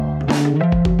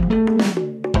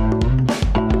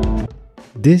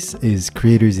This is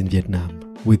Creators in Vietnam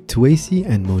with Tuasi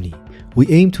and Moni. We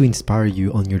aim to inspire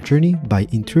you on your journey by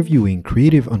interviewing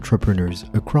creative entrepreneurs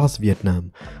across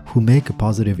Vietnam who make a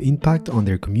positive impact on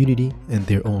their community and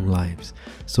their own lives.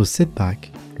 So sit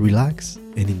back, relax,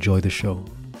 and enjoy the show.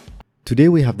 Today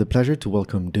we have the pleasure to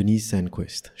welcome Denise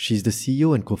Sandquist. She's the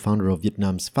CEO and co-founder of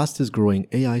Vietnam's fastest growing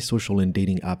AI social and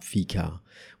dating app Fika.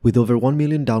 With over 1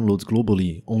 million downloads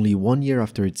globally, only 1 year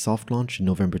after its soft launch in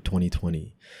November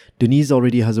 2020. Denise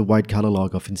already has a wide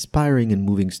catalog of inspiring and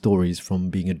moving stories, from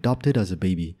being adopted as a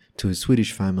baby to a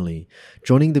Swedish family,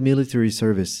 joining the military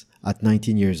service at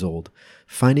 19 years old,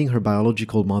 finding her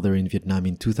biological mother in Vietnam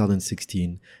in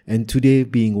 2016, and today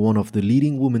being one of the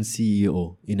leading women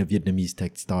CEO in a Vietnamese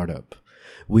tech startup.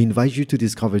 We invite you to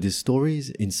discover these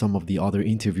stories in some of the other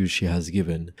interviews she has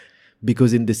given,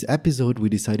 because in this episode we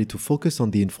decided to focus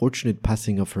on the unfortunate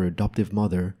passing of her adoptive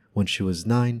mother when she was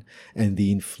 9 and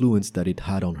the influence that it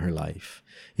had on her life.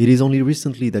 It is only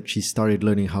recently that she started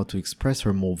learning how to express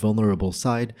her more vulnerable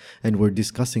side, and we're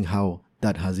discussing how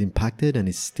that has impacted and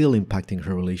is still impacting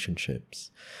her relationships.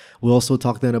 We'll also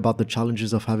talk then about the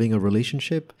challenges of having a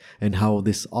relationship and how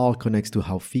this all connects to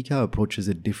how Fika approaches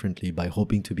it differently by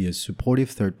hoping to be a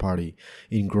supportive third party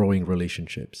in growing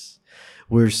relationships.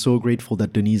 We're so grateful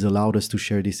that Denise allowed us to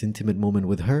share this intimate moment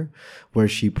with her, where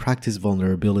she practiced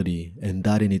vulnerability, and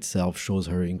that in itself shows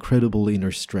her incredible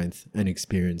inner strength and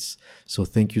experience. So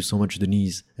thank you so much,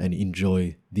 Denise, and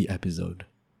enjoy the episode.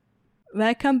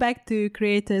 Welcome back to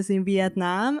Creators in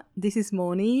Vietnam. This is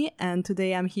Moni, and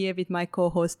today I'm here with my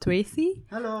co-host Tracy.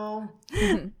 Hello.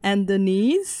 And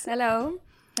Denise. Hello.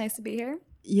 Nice to be here.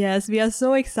 Yes, we are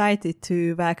so excited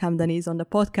to welcome Denise on the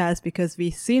podcast because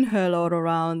we've seen her a lot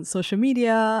around social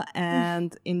media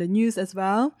and in the news as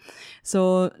well.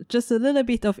 So just a little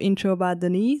bit of intro about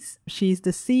Denise. She's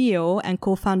the CEO and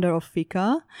co-founder of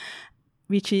Fika,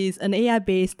 which is an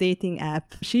AI-based dating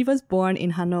app. She was born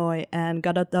in Hanoi and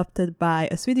got adopted by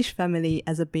a Swedish family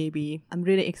as a baby. I'm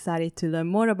really excited to learn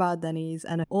more about Denise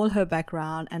and all her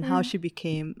background and how she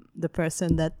became the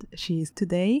person that she is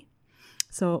today.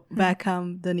 So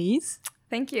welcome, Denise.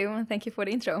 Thank you. And thank you for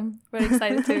the intro. Very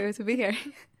excited to be here.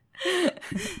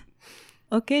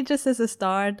 Okay, just as a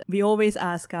start, we always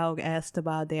ask our guests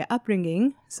about their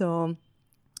upbringing. So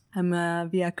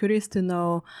we are curious to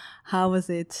know, how was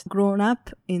it growing up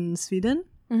in Sweden,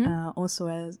 also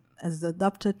as the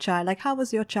adopted child? Like, how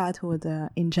was your childhood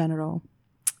in general?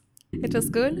 It was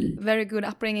good, very good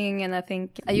upbringing, and I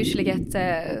think I usually get,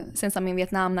 since I'm in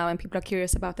Vietnam now and people are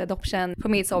curious about adoption, for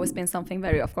me it's always been something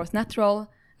very, of course,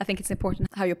 natural. I think it's important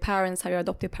how your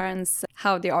adoptive parents,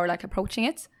 how they are like approaching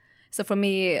it. So for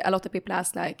me, a lot of people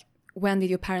ask like, when did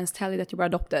your parents tell you that you were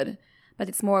adopted? But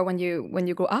it's more when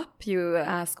you grow up, you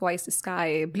ask, why is the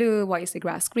sky blue? Why is the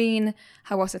grass green?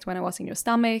 How was it when I was in your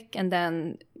stomach? And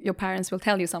then your parents will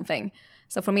tell you something.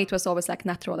 So for me, it was always like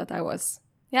natural that I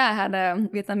had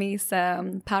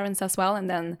Vietnamese parents as well. And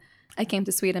then I came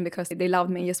to Sweden because they loved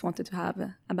me and just wanted to have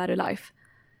a better life.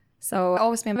 So I've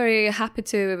always been very happy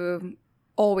to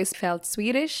always felt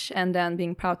Swedish, and then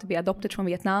being proud to be adopted from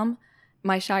Vietnam.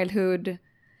 My childhood,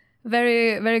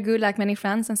 very, very good, like many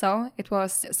friends and so. It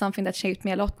was something that shaped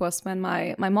me a lot was when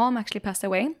my mom actually passed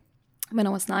away when I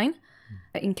was 9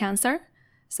 in cancer.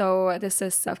 So this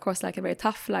is, of course, like a very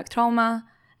tough like trauma.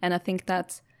 And I think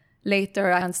that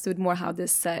later I understood more how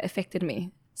this affected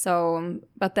me. So,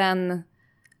 but then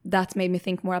that made me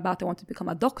think more about I wanted to become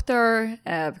a doctor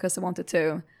because I wanted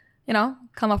to,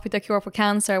 come up with a cure for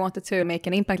cancer. I wanted to make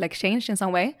an impact, like change in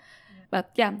some way.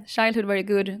 But yeah, childhood very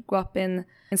good. Grew up in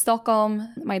Stockholm.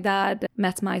 My dad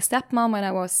met my stepmom when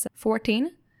I was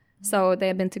 14. So they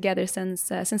have been together since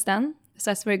then.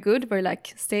 So that's very good, very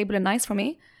like stable and nice for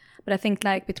me. But I think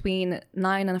like between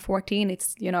 9 and 14,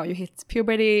 it's, you hit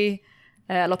puberty.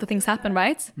 A lot of things happen,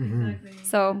 right? Exactly.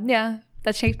 So yeah,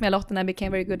 that shaped me a lot, and I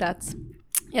became very good at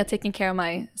taking care of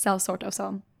myself, sort of.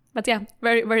 So, but yeah,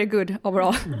 very, very good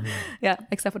overall. Yeah,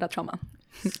 except for that trauma.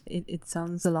 It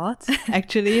sounds a lot.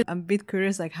 Actually, I'm a bit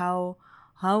curious, like how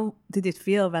did it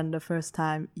feel when the first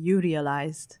time you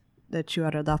realized that you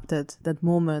are adopted? That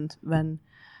moment when,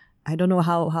 I don't know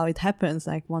how it happens,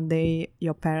 like one day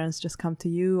your parents just come to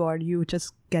you, or you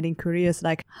just getting curious,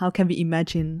 like how can we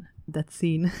imagine that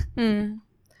scene?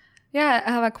 Yeah,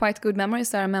 I have a quite good memory.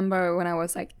 So I remember when I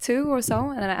was like 2 or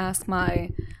so, and I asked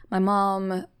my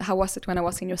mom, how was it when I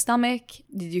was in your stomach?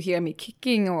 Did you hear me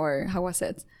kicking, or how was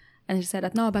it? And she said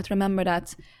that, no, but remember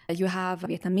that you have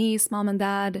Vietnamese mom and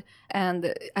dad.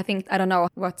 And I don't know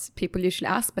what people usually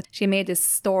ask, but she made this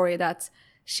story that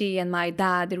she and my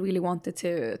dad, they really wanted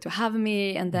to have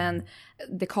me. And then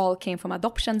the call came from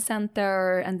adoption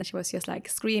center, and then she was just like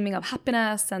screaming of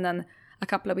happiness. And then a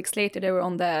couple of weeks later, they were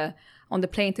on the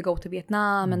plane to go to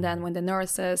Vietnam. And then when the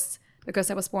nurses,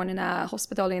 because I was born in a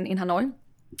hospital in Hanoi,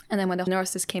 and then when the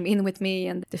nurses came in with me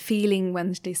and the feeling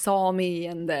when they saw me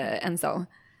and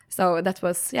so that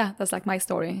was, that's like my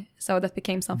story. So that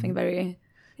became something very,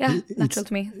 natural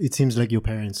to me. It seems like your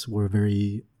parents were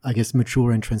very, I guess,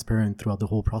 mature and transparent throughout the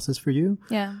whole process for you.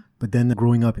 Yeah. But then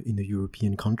growing up in a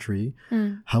European country,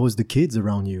 how was the kids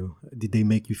around you? Did they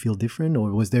make you feel different?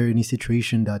 Or was there any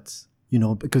situation that, you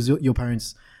know, because your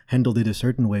parents handled it a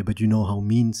certain way, but you know how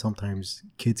mean sometimes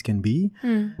kids can be.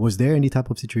 Was there any type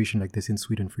of situation like this in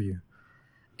Sweden for you?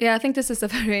 Yeah, I think this is a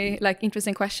very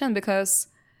interesting question, because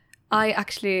I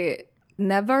actually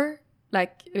never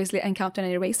obviously encountered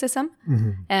any racism.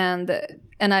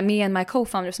 And me and my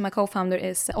co-founder, so my co-founder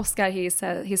is Oscar.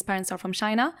 His parents are from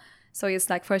China, so he's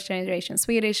first generation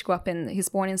Swedish, he's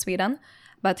born in Sweden,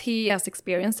 but he has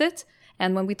experienced it.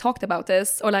 And when we talked about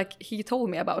this, or he told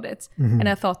me about it, and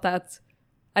I thought that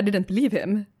I didn't believe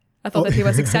him. I thought that he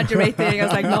was exaggerating. I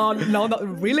was like, no,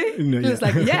 not really? No, he was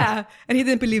like, yeah. And he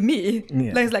didn't believe me.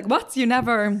 Yeah. I was like, what? You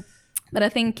never... But I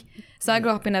think... So I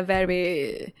grew up in a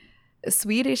very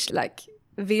Swedish,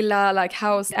 villa,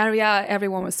 house area.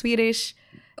 Everyone was Swedish.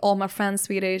 All my friends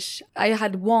Swedish. I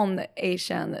had one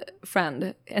Asian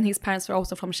friend, and his parents were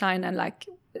also from China,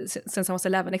 and since I was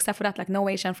 11. Except for that, no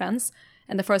Asian friends.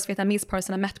 And the first Vietnamese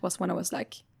person I met was when I was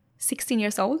 16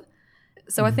 years old.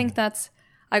 So I think that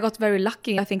I got very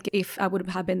lucky. I think if I would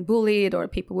have been bullied, or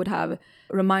people would have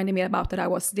reminded me about that I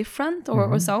was different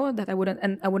or so, that I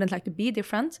wouldn't like to be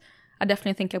different, I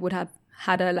definitely think I would have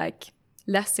had a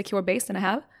less secure base than I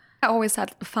have. I always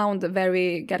found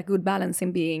got a good balance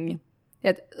in being,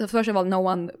 first of all, no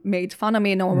one made fun of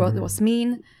me, no one was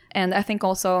mean. And I think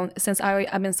also, since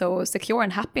I've been so secure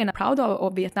and happy and proud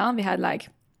of Vietnam, we had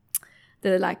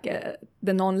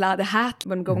the hat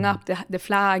when going up, the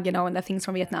flag, and the things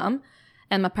from Vietnam.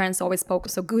 And my parents always spoke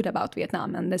so good about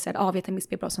Vietnam. And they said, Vietnamese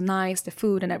people are so nice, the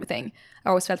food and everything. I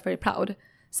always felt very proud.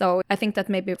 So I think that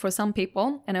maybe for some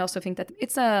people, and I also think that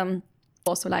it's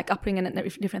also upbringing and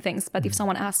different things. But if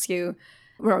someone asks you,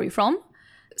 where are you from?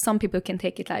 Some people can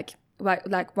take it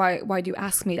why do you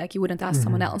ask me? You wouldn't ask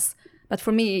someone else. But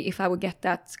for me, if I would get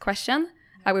that question,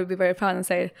 I would be very proud and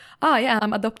say,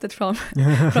 I'm adopted from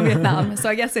Vietnam. So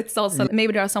I guess it's also,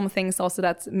 maybe there are some things also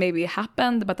that maybe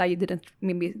happened, but I didn't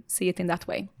maybe see it in that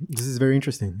way. This is very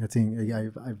interesting. I think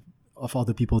I've of all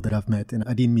the people that I've met, and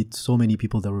I didn't meet so many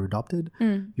people that were adopted.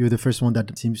 You're the first one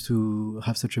that seems to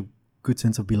have such a good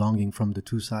sense of belonging from the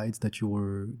two sides that you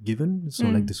were given.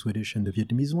 So the Swedish and the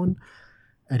Vietnamese one.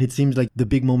 And it seems like the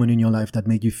big moment in your life that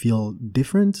made you feel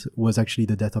different was actually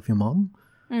the death of your mom.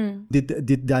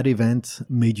 Did that event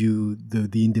made you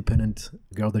the independent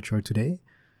girl that you are today?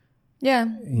 Yeah.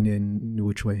 In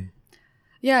which way?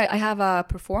 Yeah, I have a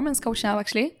performance coach now,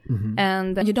 actually.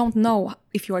 And you don't know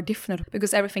if you are different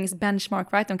because everything is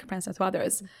benchmarked, right, in comparison to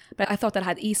others. But I thought that I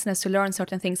had easiness to learn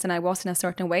certain things, and I was in a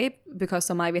certain way because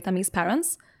of my Vietnamese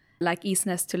parents.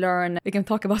 Easiness to learn. We can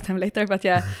talk about them later, but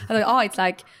yeah, I thought,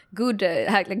 it's good,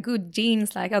 good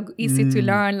genes, easy to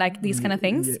learn, these kind of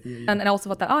things. Yeah. And I also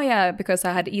thought that, because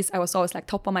I had I was always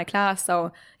top of my class.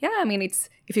 So yeah, I mean, it's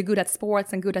if you're good at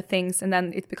sports and good at things, and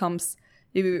then it becomes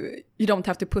you don't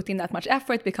have to put in that much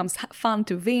effort. It becomes fun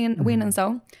to win and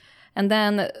so. And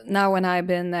then now when I've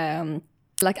been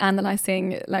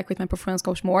analyzing with my performance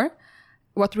coach more,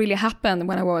 what really happened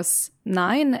when I was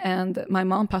 9 and my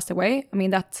mom passed away. I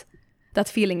mean that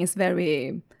feeling is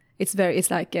very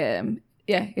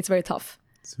tough.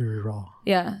 It's very raw.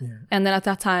 Yeah. And then at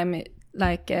that time,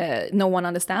 no one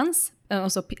understands. And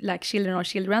also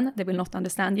children, they will not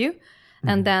understand you.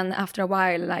 And then after a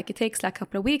while, it takes a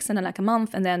couple of weeks and then a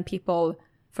month, and then people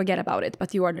forget about it.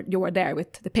 But you are there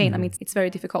with the pain. I mean, it's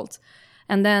very difficult.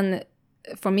 And then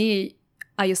for me,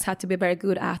 I just had to be very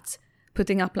good at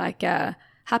putting up a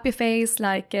happy face,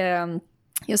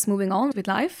 just moving on with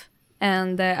life.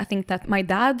 And I think that my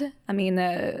dad,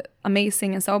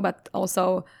 amazing and so, but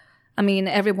also,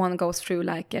 everyone goes through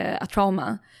a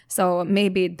trauma. So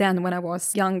maybe then when I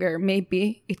was younger,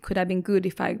 maybe it could have been good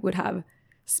if I would have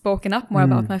spoken up more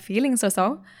about my feelings or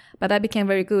so. But I became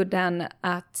very good then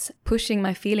at pushing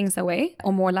my feelings away,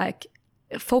 or more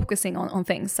focusing on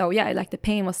things. So yeah, the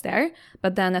pain was there.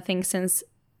 But then I think since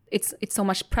it's so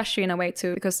much pressure in a way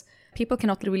too, because people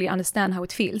cannot really understand how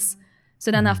it feels. So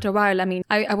then after a while,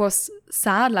 I was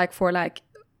sad for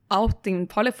out in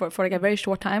probably for a very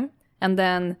short time, and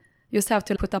then you just have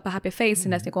to put up a happy face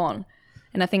and let it go on.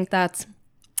 And I think that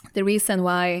the reason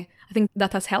why I think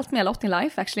that has helped me a lot in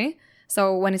life actually.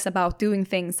 So when it's about doing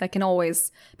things, I can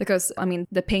always, because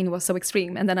the pain was so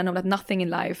extreme, and then I know that nothing in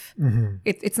life,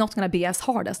 it's not going to be as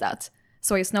hard as that.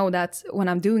 So I just know that when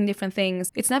I'm doing different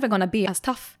things, it's never going to be as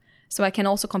tough. So I can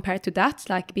also compare it to that,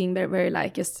 like being very, very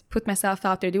like just put myself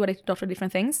out there, do a lot of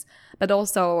different things. But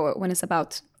also when it's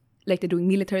about like doing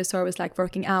military service, like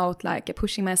working out, like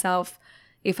pushing myself,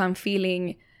 if I'm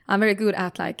very good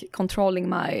at like controlling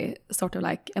my sort of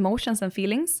like emotions and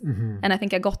feelings. Mm-hmm. And I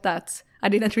think I got that. I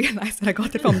didn't realize that I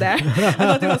got it from there. I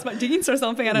thought it was my genes or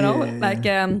something. I don't know. Like,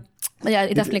 but yeah,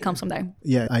 it definitely comes from there.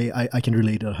 Yeah, I can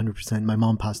relate 100%. My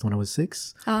mom passed when I was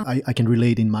 6. I can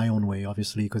relate in my own way,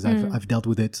 obviously, because I've dealt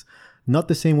with it. Not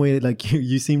the same way, like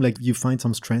you seem like you find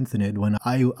some strength in it when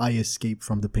I escape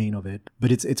from the pain of it.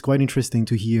 But it's quite interesting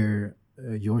to hear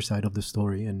your side of the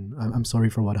story, and I'm sorry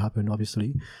for what happened,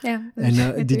 obviously. Yeah.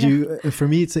 And did you? For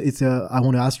me, I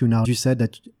want to ask you now. You said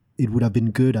that it would have been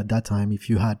good at that time if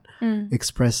you had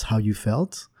expressed how you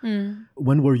felt.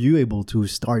 When were you able to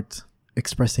start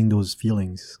expressing those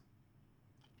feelings?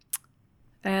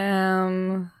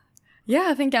 Yeah,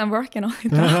 I think I'm working on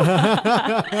it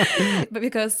now. But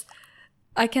because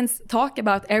I can talk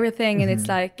about everything, and it's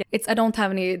like, I don't have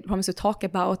any problems to talk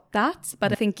about that.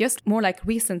 But I think just more like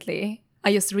recently,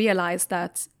 I just realized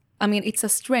that, I mean, it's a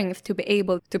strength to be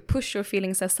able to push your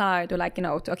feelings aside, or like,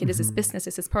 okay, this is business,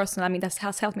 this is personal. I mean, that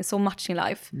has helped me so much in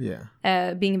life.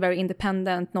 Yeah. Being very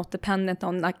independent, not dependent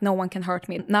on, like, no one can hurt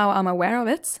me. Now I'm aware of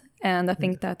it. And I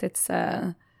think that it's,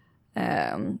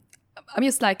 I'm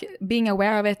just like being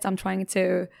aware of it. I'm trying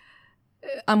to,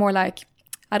 I'm more like,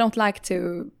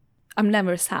 I'm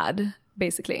never sad,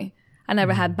 basically. I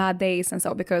never had bad days and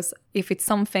so, because if it's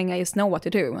something, I just know what to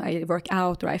do. I work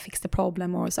out or I fix the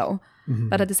problem or so.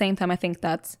 But at the same time, I think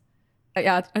that,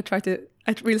 I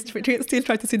really still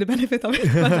try to see the benefit of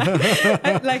it.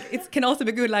 But like, it can also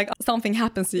be good, like something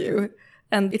happens to you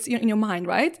and it's in your mind,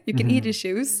 right? You can either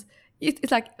choose,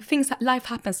 it's like life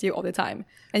happens to you all the time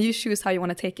and you choose how you want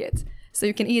to take it. So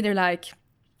you can either like,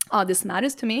 this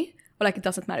matters to me, or like, it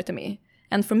doesn't matter to me.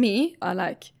 And for me, I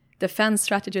like defense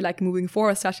strategy, like moving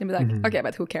forward strategy, be like, okay,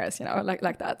 but who cares,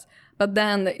 like that. But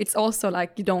then it's also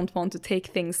like, you don't want to take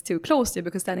things too close to you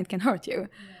because then it can hurt you.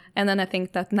 And then I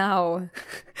think that now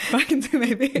I can do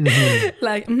maybe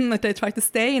like, I try to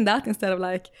stay in that instead of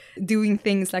like doing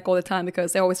things like all the time,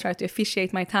 because I always try to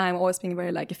efficiate my time, always being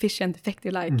very like efficient,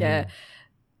 effective, like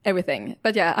everything.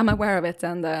 But yeah, I'm aware of it,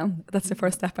 and that's the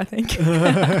first step, I think.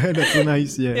 That's so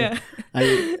nice. Yeah.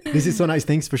 This is so nice.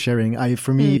 Thanks for sharing.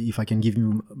 For me, if I can give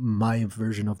you my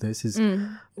version of this, is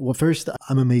well, first,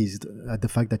 I'm amazed at the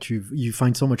fact that you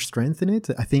find so much strength in it.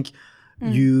 I think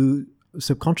you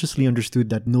subconsciously understood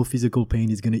that no physical pain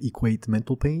is going to equate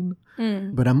mental pain.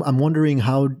 But I'm wondering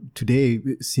how today,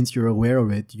 since you're aware of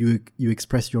it, you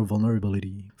express your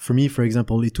vulnerability. For me, for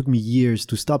example, it took me years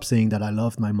to stop saying that I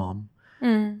loved my mom.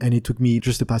 And it took me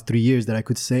just the past 3 years that I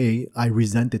could say I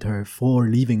resented her for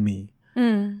leaving me.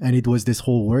 And it was this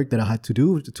whole work that I had to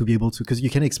do to be able to, because you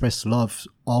can't express love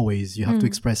always. You have to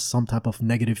express some type of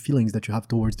negative feelings that you have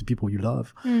towards the people you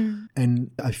love.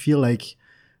 And I feel like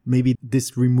maybe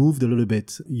this removed a little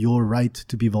bit your right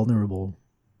to be vulnerable,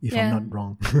 if I'm not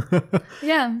wrong.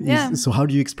 So how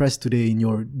do you express today in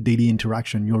your daily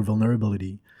interaction your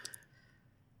vulnerability?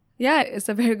 Yeah, it's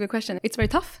a very good question. It's very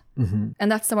tough.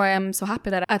 And that's why I'm so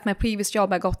happy that at my previous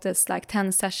job, I got this like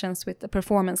 10 sessions with a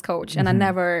performance coach. And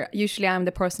usually I'm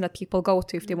the person that people go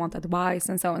to if they want advice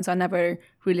and so on. So I never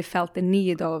really felt the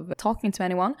need of talking to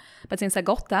anyone. But since I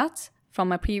got that from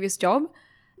my previous job,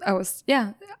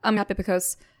 I'm happy,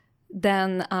 because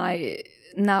then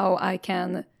now I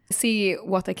can see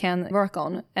what I can work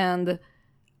on. And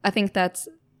I think that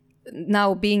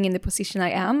now being in the position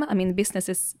I am, I mean, business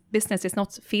is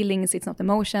not feelings, it's not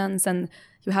emotions, and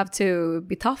you have to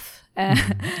be tough.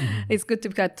 It's good to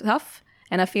be quite tough.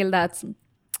 And I feel that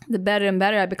the better and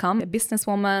better I become a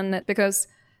businesswoman, because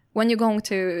when you're going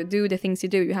to do the things you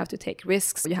do, you have to take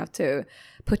risks, you have to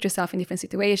put yourself in different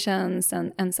situations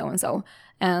and so and so.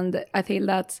 And I feel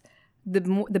that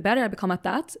the better I become at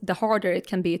that, the harder it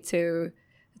can be to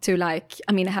like,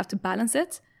 I mean, I have to balance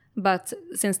it. But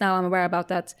since now I'm aware about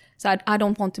that, so I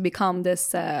don't want to become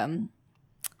this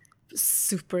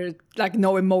super, like,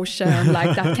 no emotion,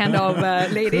 like that kind of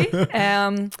lady.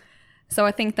 So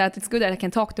I think that it's good that I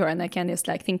can talk to her and I can just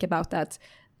like think about that.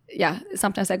 Yeah,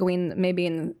 sometimes I go in maybe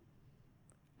in,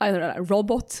 I don't know, a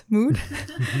robot mood.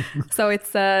 So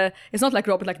it's not like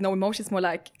robot, like no emotions, more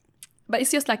like, but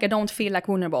it's just like I don't feel like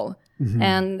vulnerable.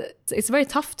 And it's very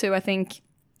tough to, I think,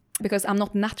 because I'm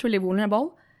not naturally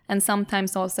vulnerable. And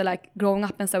sometimes also like growing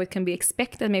up, and so it can be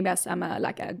expected, maybe as I'm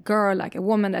like a girl, like a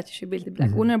woman, that you should be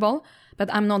like vulnerable, but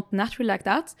I'm not naturally like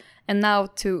that. And now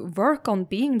to work on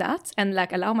being that and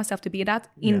like allow myself to be that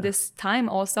in this time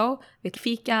also with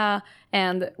fika,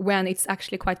 and when it's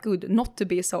actually quite good not to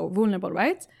be so vulnerable,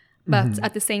 right? But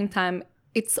at the same time,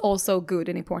 it's also good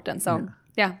and important. So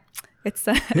yeah. It's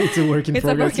a work in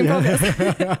progress.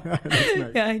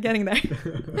 Nice. Yeah, getting there.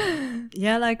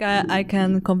 Yeah, like I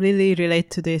can completely relate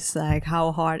to this, like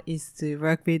how hard it is to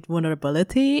work with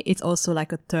vulnerability. It's also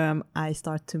like a term I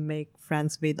start to make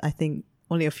friends with, I think,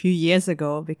 only a few years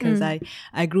ago, because I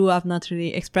grew up not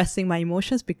really expressing my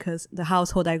emotions, because the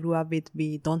household I grew up with,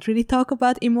 we don't really talk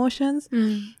about emotions.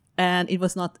 And it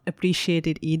was not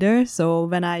appreciated either. So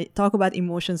when I talk about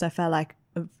emotions, I felt like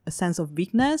a sense of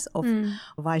weakness of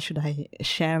why should I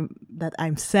share that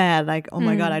I'm sad? Like, oh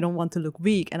my God, I don't want to look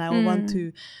weak, and I want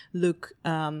to look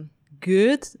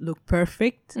good, look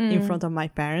perfect in front of my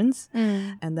parents.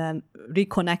 And then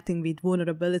reconnecting with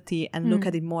vulnerability and look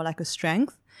at it more like a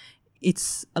strength.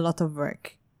 It's a lot of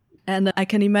work. And I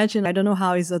can imagine, I don't know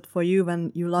how is it for you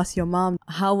when you lost your mom,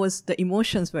 how was the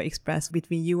emotions were expressed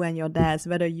between you and your dads,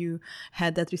 whether you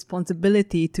had that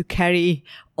responsibility to carry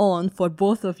on for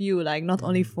both of you, like not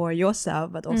only for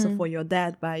yourself, but also for your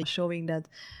dad, by showing that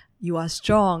you are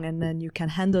strong and then you can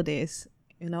handle this.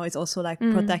 You know, it's also like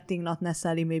protecting not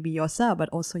necessarily maybe yourself, but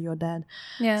also your dad.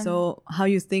 Yeah. So how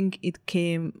you think it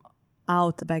came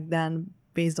out back then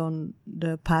based on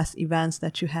the past events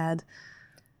that you had?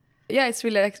 Yeah, it's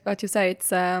really like what you say.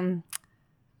 It's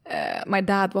my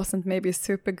dad wasn't maybe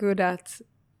super good at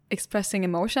expressing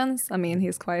emotions. I mean,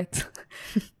 he's quite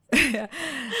yeah.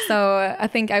 So I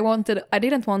think I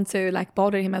didn't want to like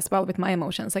bother him as well with my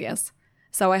emotions, I guess.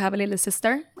 So I have a little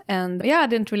sister, and yeah, I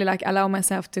didn't really like allow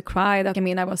myself to cry. I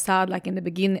mean, I was sad like in the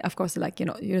beginning, of course, like, you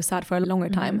know, you're sad for a longer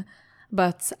time.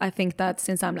 But I think that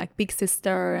since I'm like big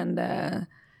sister and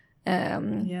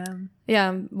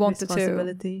wanted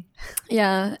responsibility.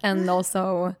 To and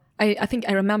also I think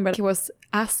I remember he was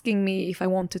asking me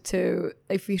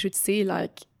if we should see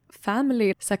like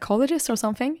family psychologists or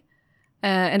something,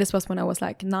 and this was when I was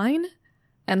like 9,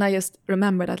 and I just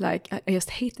remember that like I just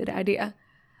hated the idea,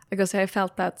 because I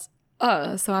felt that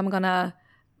so I'm gonna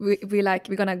we're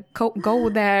gonna go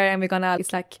there, and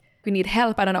it's like we need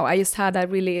help. I don't know, I just had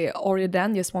that really already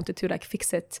then just wanted to like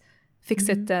fix it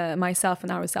myself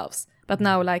and ourselves. But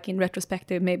now, like in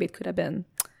retrospective, maybe it could have been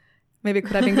good.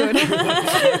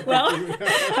 Well,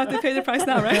 I have to pay the price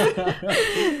now,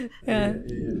 right?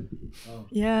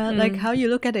 Yeah, like how you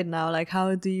look at it now, like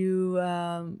how do you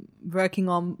working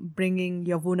on bringing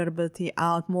your vulnerability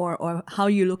out more, or how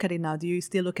you look at it now? Do you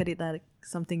still look at it like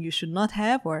something you should not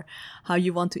have, or how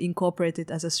you want to incorporate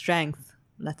it as a strength,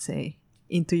 let's say,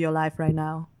 into your life right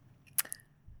now?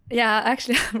 Yeah,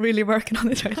 actually, I'm really working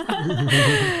on it right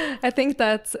now. I think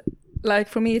that, like,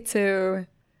 for me to,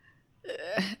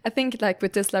 I think, like,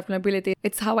 with this vulnerability,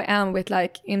 it's how I am with,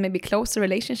 like, in maybe closer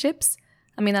relationships.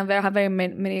 I mean, I have very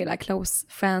many, like, close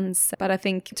friends, but I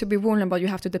think to be vulnerable, you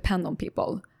have to depend on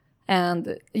people.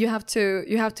 And you have to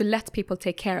let people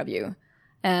take care of you.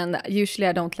 And usually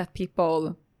I don't let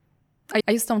people...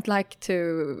 I just don't like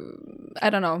to, I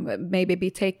don't know, maybe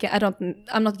be taken.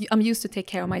 I'm used to take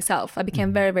care of myself. I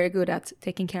became very, very good at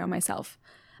taking care of myself.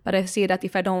 But I see that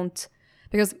if I don't,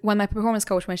 because when my performance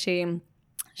coach, when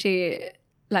she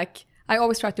like, I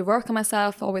always try to work on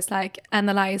myself, always like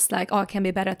analyze like, oh, I can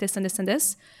be better at this and this and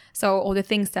this. So all the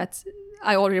things that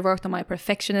I already worked on, my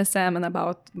perfectionism and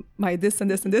about my this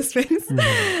and this and this things.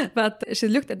 But she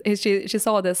looked at, she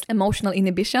saw this emotional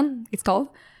inhibition, it's called.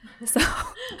 So,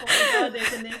 oh my God,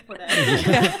 there's a name for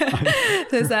that.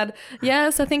 So I said,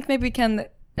 yes, I think we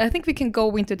can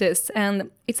go into this, and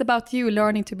it's about you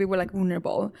learning to be like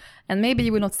vulnerable, and maybe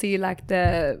you will not see like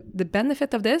the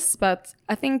benefit of this, but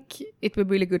I think it will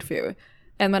be really good for you.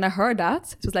 And when I heard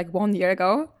that, it was like 1 year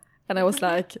ago, and I was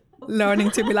like learning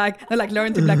to be like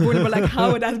vulnerable, like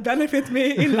how would that benefit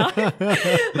me in life?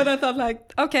 But I thought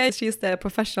like, okay, she's the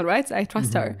professional, right? So I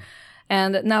trust her.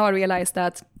 And now I realize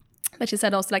that she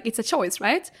said also like, it's a choice,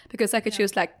 right? Because I could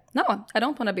choose like, no, I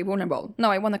don't want to be vulnerable.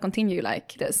 No, I want to continue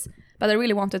like this. But I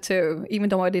really wanted to, even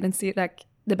though I didn't see like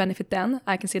the benefit then,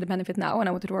 I can see the benefit now, and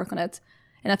I wanted to work on it.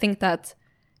 And I think that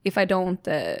if I don't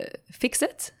fix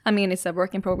it, I mean, it's a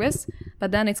work in progress,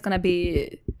 but then it's going to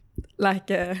be like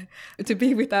to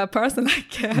be with a person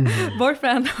like a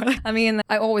boyfriend. I mean,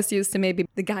 I always used to maybe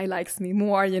the guy likes me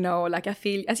more, you know, like I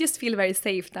just feel very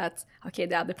safe that, okay,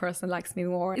 the other person likes me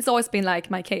more. It's always been like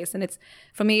my case. And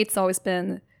for me, it's always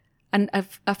been, and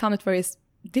I found it very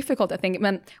difficult, I think,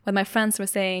 when my friends were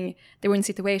saying they were in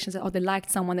situations that, oh, they liked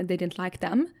someone and they didn't like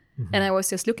them. And I was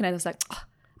just looking at it, I was like, oh,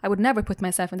 I would never put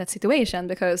myself in that situation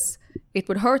because it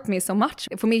would hurt me so much.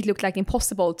 For me, it looked like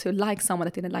impossible to like someone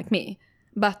that didn't like me.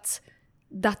 But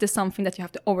that is something that you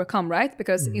have to overcome, right?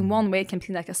 Because in one way it can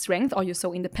be like a strength. Oh, you're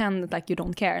so independent, like you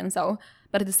don't care and so.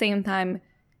 But at the same time,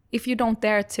 if you don't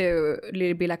dare to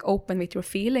really be like open with your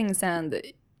feelings, and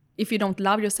if you don't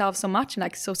love yourself so much and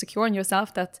like so secure in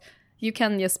yourself that you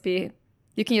can just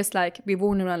like be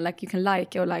vulnerable, like you can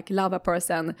like or like love a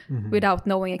person without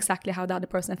knowing exactly how the other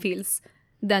person feels,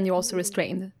 then you're also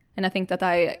restrained. And I think that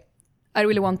I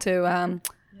really want to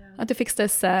fix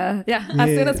this as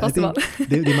soon as possible.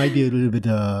 There might be a little bit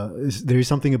there is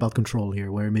something about control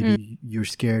here where maybe you're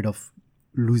scared of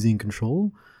losing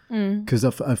control. Because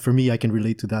for me, I can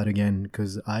relate to that again,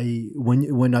 because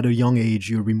when at a young age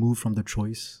you're removed from the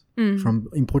choice, from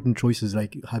important choices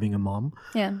like having a mom.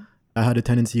 I had a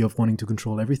tendency of wanting to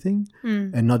control everything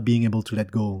and not being able to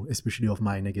let go, especially of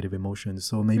my negative emotions.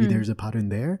 So maybe there's a pattern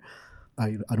there.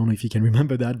 I don't know if you can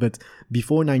remember that, but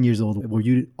before 9 years old, were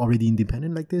you already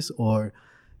independent like this, or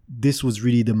this was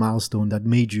really the milestone that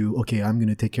made you, okay, I'm going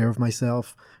to take care of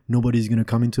myself. Nobody's going to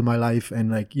come into my life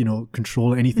and like,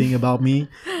 control anything about me,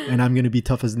 and I'm going to be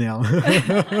tough as nail.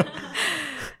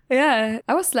 Yeah,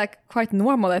 I was like quite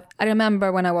normal. I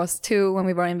remember when I was 2, when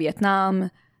we were in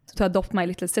Vietnam, to adopt my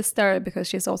little sister because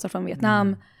she's also from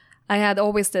Vietnam. I had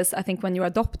always this, I think when you're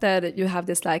adopted, you have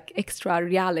this like extra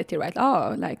reality, right?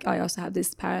 Oh, like I also have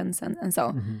these parents and so.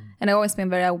 And I've always been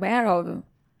very aware of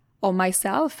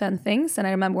myself and things. And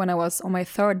I remember when I was on my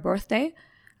 3rd birthday,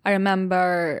 I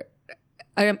remember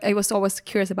I was always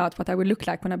curious about what I would look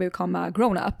like when I become a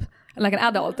grown-up, like an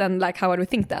adult, and like how I would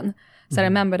think then. So I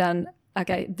remember then,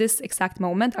 okay, this exact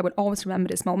moment, I would always remember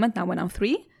this moment now when I'm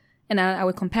 3. And I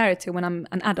will compare it to when I'm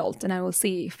an adult, and I will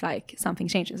see if like something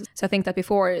changes. So I think that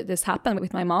before this happened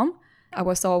with my mom, I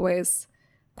was always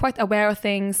quite aware of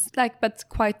things, but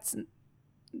quite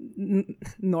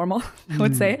normal, I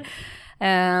would say.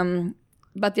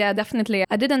 But yeah, definitely,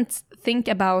 I didn't think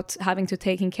about having to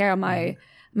taking care of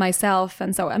myself.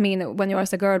 And so, I mean, when you're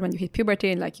as a girl, when you hit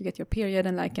puberty, like you get your period,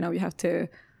 and like you have to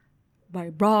buy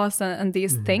bras and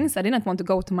these things, I didn't want to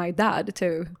go to my dad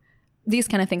to these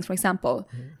kind of things, for example.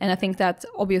 And I think that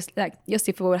obviously, like, just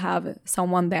if we would have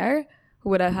someone there who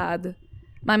would have had,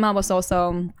 my mom was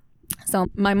also, so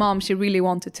my mom, she really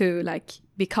wanted to like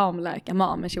become like a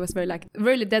mom, and she was very like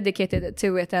really dedicated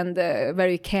to it and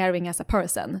very caring as a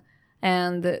person.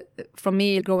 And for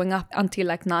me, growing up until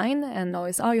like 9, and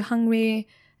always, are you hungry?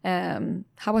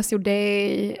 How was your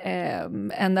day?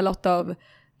 And a lot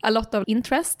of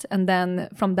interest. And then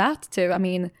from that to, I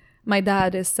mean, my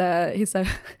dad is he's a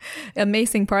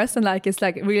amazing person. Like, it's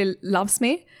like really loves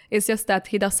me. It's just that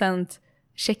he doesn't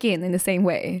check in the same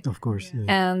way. Of course. Yeah.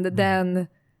 And then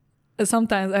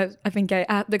sometimes I think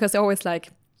because I always like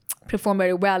perform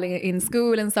very well in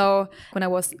school, and so when I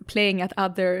was playing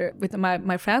with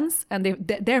my friends, and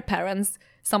their parents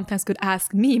sometimes could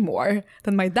ask me more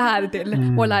than my dad did,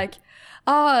 or like,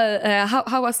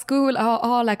 how was school?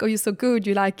 Like, you're so good.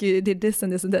 You did this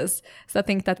and this and this. So I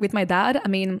think that with my dad, I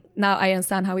mean, now I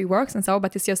understand how he works and so,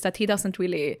 but it's just that he doesn't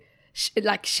really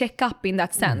check up in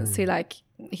that sense.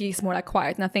 He's more like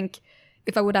quiet. And I think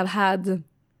if I would have had,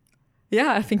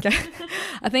 I think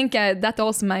that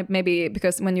also maybe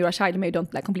because when you're a child, you maybe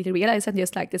don't like completely realize that,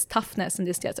 just like this toughness and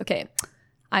just okay,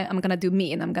 I'm gonna do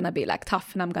me, and I'm gonna be like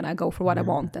tough, and I'm gonna go for what I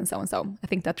want, and so and so. I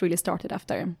think that really started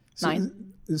after 9.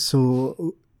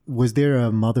 So was there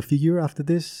a mother figure after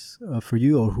this for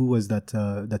you, or who was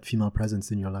that female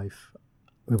presence in your life?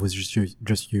 It was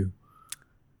just you.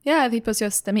 Yeah, it was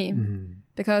just me.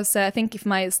 Because I think if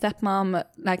my stepmom,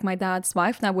 like my dad's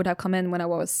wife, now would have come in when I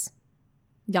was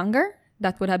younger,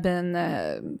 that would have been,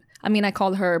 I mean, I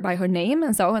called her by her name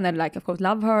and so, and then like, of course,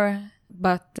 love her.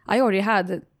 But I already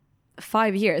had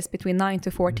 5 years between 9 to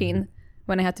 14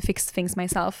 when I had to fix things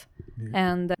myself.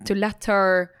 And to let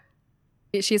her,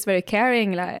 she's very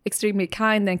caring, like extremely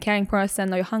kind and caring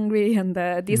person. Are you hungry? And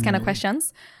these kind of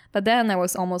questions. But then I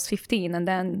was almost 15, and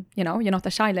then, you're not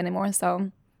a child anymore. So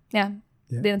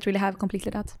didn't really have completely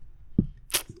that.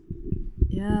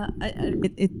 Yeah,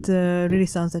 it really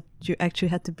sounds that you actually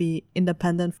had to be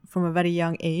independent from a very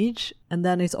young age. And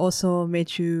then it's also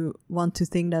made you want to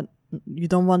think that you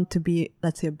don't want to be,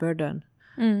 let's say, a burden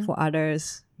for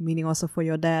others, meaning also for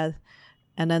your dad.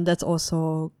 And then that's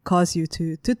also caused you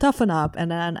to toughen up.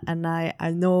 And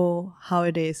I know how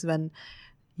it is when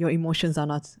your emotions are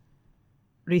not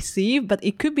received, but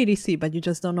it could be received, but you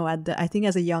just don't know. I think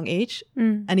as a young age,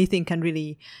 anything can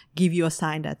really give you a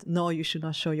sign that no, you should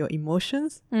not show your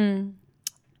emotions.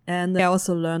 And I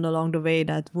also learned along the way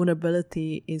that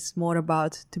vulnerability is more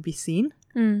about to be seen.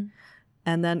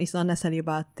 And then it's not necessarily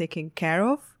about taking care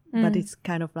of, but it's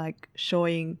kind of like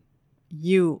showing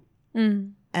you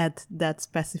at that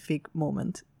specific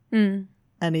moment. And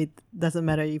it doesn't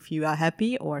matter if you are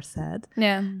happy or sad.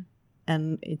 Yeah.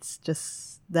 And it's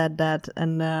just that.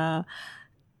 And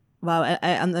wow,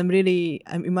 I'm really,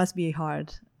 it must be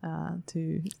hard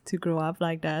to grow up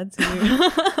like that.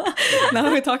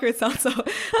 Now we talk, it sounds so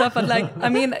tough, but like, I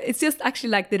mean, it's just actually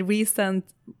like the recent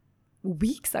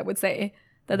weeks, I would say,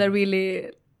 that I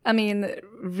really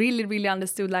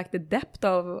understood like the depth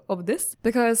of this.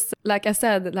 Because like I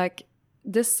said, like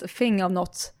this thing of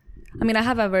not, I mean, I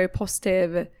have a very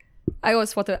positive, I've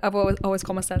always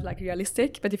call myself like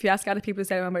realistic, but if you ask other people, they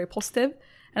say I'm very positive.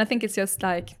 And I think it's just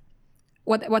like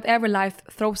whatever life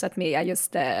throws at me, I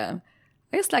just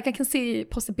like, I can see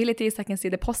possibilities, I can see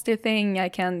the positive thing, I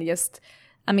can just,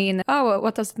 I mean,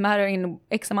 what does it matter in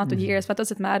X amount of years? What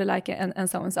does it matter, like, and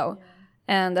so and so. Yeah.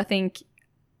 And I think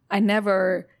I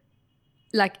never,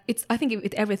 like, I think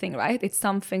with everything, right? It's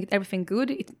something, everything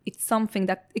good, it's something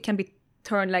that it can be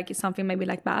turned like it's something maybe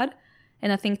like bad.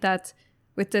 And I think that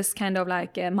with this kind of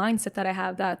like mindset that I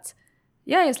have, that,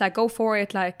 yeah, it's like, go for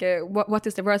it. Like, what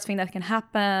is the worst thing that can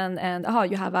happen? And,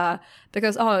 you have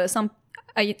because,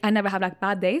 I never have like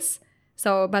bad days.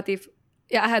 So, but if,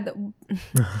 I had,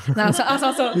 no, so I was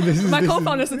also, my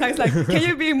co-founder sometimes like, can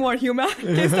you be more human?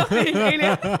 Can you stop being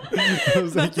alien? I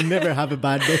was like, you never have a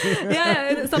bad day.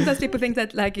 Yeah, sometimes people think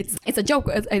that like it's a joke,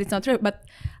 it's not true. But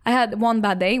I had one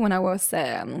bad day when I was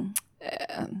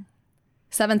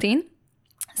 17.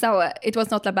 So it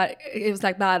was not like bad, it was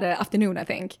like bad afternoon, I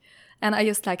think. And I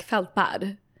just like felt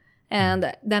bad.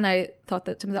 And then I thought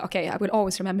that to myself, okay, I will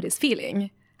always remember this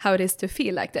feeling, how it is to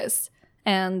feel like this.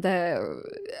 And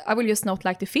I will just not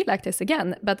like to feel like this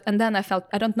again. And then I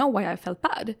don't know why I felt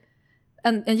bad.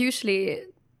 And usually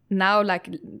now, like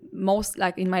most,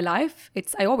 like in my life,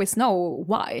 I always know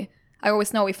why. I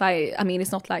always know if I mean,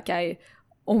 it's not like I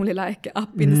only like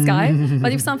up in the sky,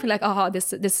 but if something like,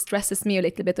 this stresses me a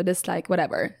little bit, or this like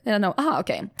whatever, then I know,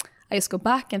 okay. I just go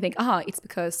back and think, it's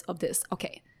because of this.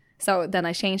 Okay. So then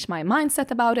I change my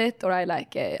mindset about it, or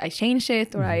I change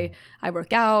it, or I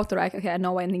work out, or I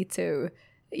know I need to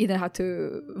either have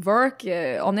to work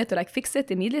on it to like fix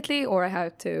it immediately, or I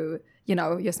have to,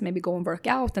 just maybe go and work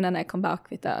out, and then I come back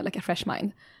with a fresh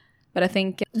mind. But I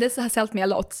think this has helped me a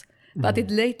lot. But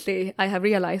lately I have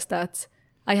realized that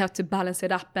I have to balance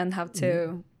it up and have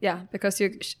to, because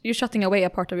you're shutting away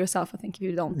a part of yourself, I think, if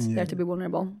you don't dare to be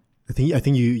vulnerable. I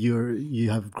think you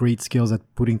have great skills at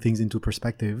putting things into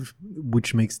perspective,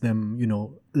 which makes them,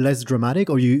 less dramatic,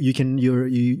 or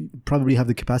you probably have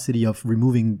the capacity of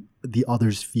removing the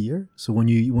other's fear. So when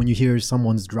you hear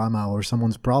someone's drama or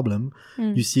someone's problem,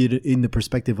 you see it in the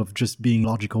perspective of just being a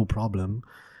logical problem.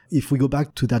 If we go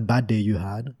back to that bad day you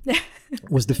had,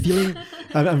 was the feeling,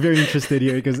 I'm very interested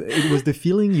here, because it was the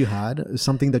feeling you had,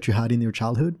 something that you had in your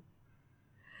childhood?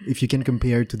 If you can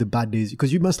compare to the bad days,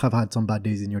 because you must have had some bad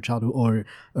days in your childhood or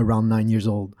around 9 years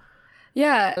old.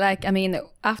 Yeah, like, I mean,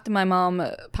 after my mom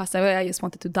passed away, I just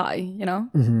wanted to die,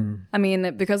 I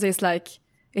mean, because it's like,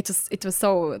 it was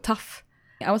so tough.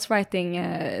 I was writing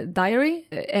a diary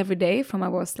every day from I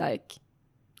was like,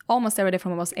 almost every day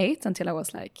from I was 8 until I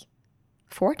was like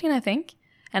 14, I think.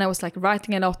 And I was like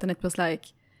writing a lot, and it was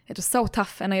so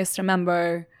tough. And I just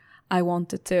remember I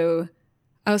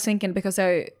was thinking, because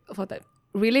I thought that,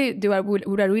 really,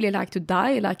 would I really like to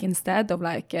die, like, instead of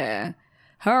like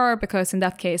her, because in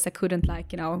that case I couldn't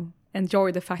like,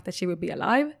 enjoy the fact that she would be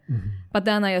alive. But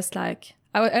then I just like,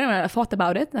 I don't know, I thought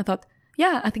about it, and I thought,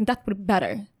 I think that would be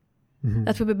better.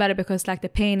 That would be better, because like the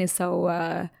pain is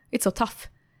so it's so tough.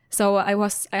 So I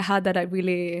had that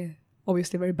really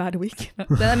obviously very bad week.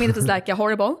 Then, I mean, it was like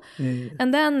horrible.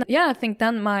 And then I think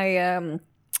then my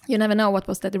you never know what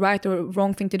was the right or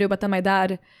wrong thing to do. But then my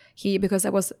dad, because I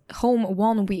was home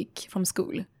 1 week from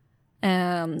school.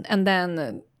 And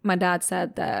then my dad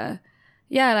said,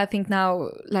 I think now,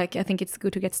 like, I think it's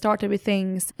good to get started with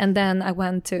things. And then I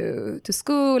went to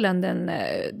school, and then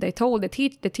they told the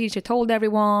teacher told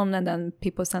everyone. And then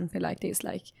people sent me like these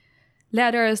like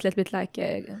letters, a little bit like,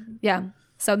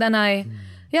 So then I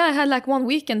had like 1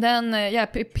 week, and then,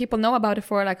 people know about it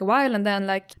for like a while. And then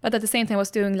like, but at the same time I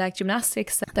was doing like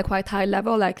gymnastics at a quite high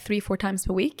level, like 3-4 times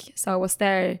per week. So I was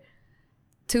there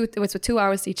it was for 2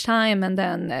 hours each time. And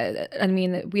then, I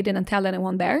mean, we didn't tell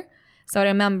anyone there. So I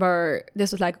remember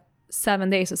this was like 7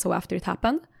 days or so after it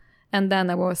happened. And then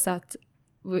I was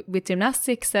with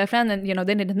gymnastics friend, and,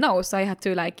 they didn't know. So I had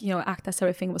to like, act as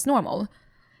everything was normal.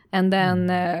 And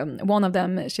then one of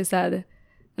them, she said,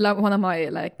 one of my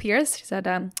like peers, she said,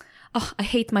 I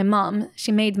hate my mom.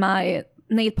 She made my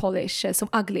nail polish so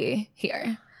ugly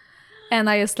here. And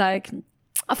I just like,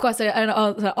 of course, I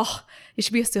was like, oh, you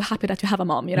should be so happy that you have a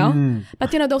mom, you know?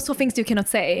 But, you know, those are things you cannot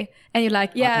say. And you're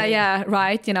like, yeah,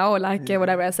 right, you know, like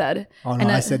whatever I said. Oh, no,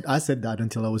 and I said that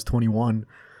until I was 21.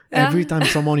 Every time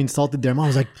someone insulted their mom, I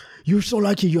was like, you're so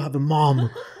lucky you have a mom.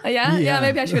 Yeah,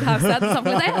 maybe I should have said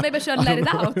something like that. Maybe I should have let it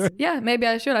out. Yeah, maybe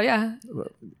I should have, yeah.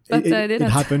 But I didn't.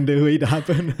 It happened the way it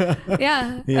happened.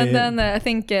 Yeah, and then I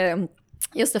think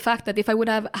just the fact that if I would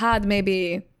have had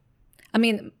maybe, I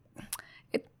mean,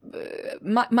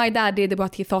 my dad did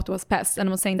what he thought was best, and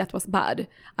I'm not saying that was bad.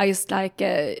 I just like,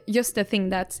 just the thing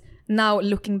that now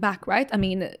looking back, right? I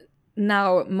mean,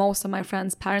 now most of my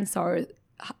friends' parents are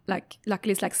like,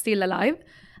 luckily it's like still alive,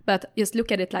 but just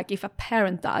look at it like if a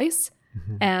parent dies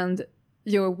and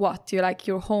you're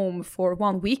home for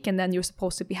 1 week and then you're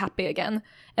supposed to be happy again.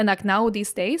 And like now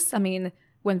these days, I mean,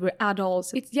 when we're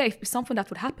adults, if something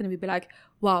that would happen, we'd be like,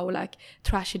 wow, like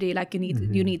tragedy, like you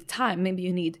need time, maybe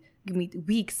you need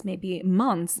weeks, maybe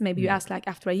months, maybe you ask like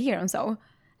after a year and so.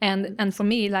 And for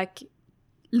me, like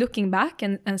looking back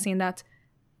and seeing that,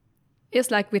 it's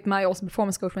like with my also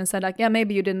performance coach when I said like, yeah,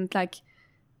 maybe you didn't like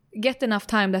get enough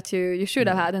time that you should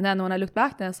have had. And then when I looked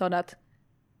back then I saw that,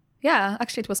 yeah,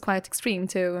 actually it was quite extreme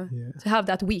to have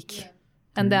that week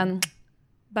and then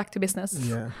back to business.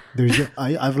 Yeah,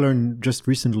 I've learned just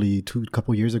recently, a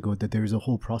couple years ago, that there is a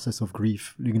whole process of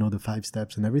grief. You know, the 5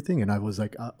 steps and everything. And I was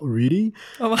like, really?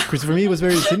 Because for me, it was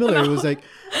very similar. It was like,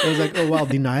 oh wow,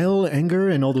 denial, anger,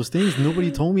 and all those things. Nobody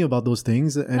told me about those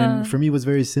things, and for me, it was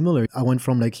very similar. I went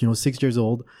from like 6 years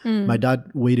old. My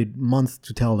dad waited months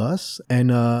to tell us,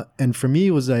 and for me,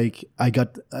 it was like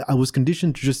I was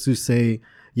conditioned to say,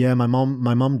 yeah, my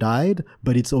mom died,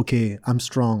 but it's okay. I'm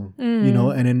strong, you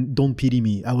know, and then don't pity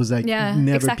me. I was like,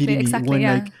 never pity me.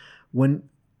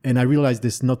 And I realized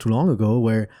this not too long ago,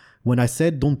 where when I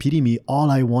said don't pity me, all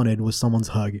I wanted was someone's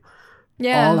hug.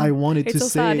 Yeah. All I wanted to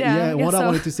say, I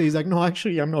wanted to say is like, no,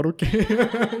 actually, I'm not okay.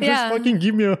 Just fucking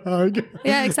give me a hug.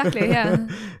 Yeah, exactly. Yeah.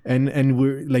 and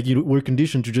we're like, we're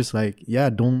conditioned to just like,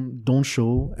 don't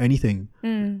show anything,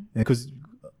 because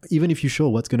even if you show,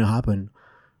 what's gonna happen?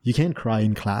 You can't cry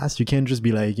in class. You can't just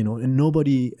be like, and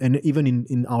nobody, and even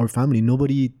in our family,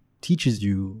 nobody teaches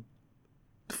you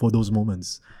for those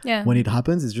moments. Yeah. When it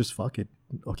happens, it's just fuck it.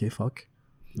 Okay, fuck.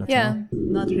 That's all.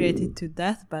 Not related to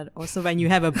death, but also when you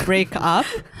have a breakup,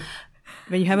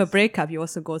 you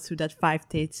also go through that 5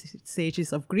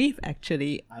 stages of grief,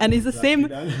 actually. And it's the same,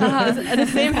 and the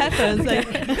same happens. Like,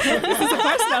 this is a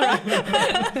personal,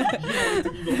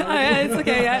 right? It's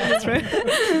okay, that's right.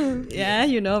 Yeah,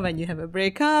 when you have a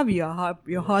breakup, your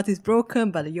heart is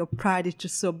broken, but your pride is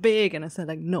just so big. And I said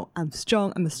like, no, I'm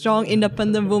strong. I'm a strong,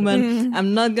 independent woman.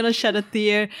 I'm not going to shed a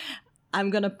tear.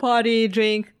 I'm going to party,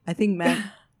 drink. I think men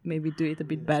maybe do it a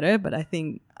bit better, but I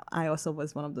think I also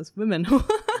was one of those women who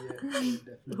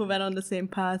who went on the same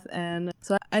path. And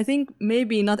so I think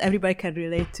maybe not everybody can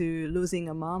relate to losing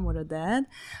a mom or a dad,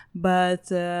 but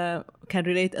can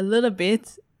relate a little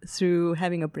bit through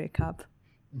having a breakup.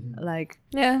 Like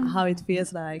how it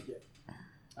feels like.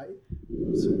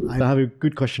 I have a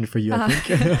good question for you, I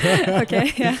think.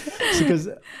 Okay, yeah.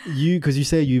 Because you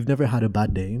say you've never had a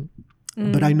bad day,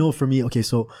 but I know for me, okay,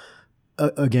 so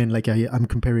again, like I'm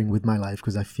comparing with my life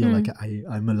because I feel like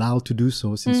I'm allowed to do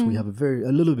so since we have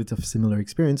a little bit of similar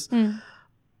experience.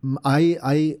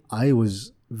 I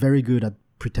was very good at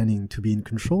pretending to be in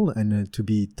control and to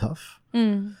be tough.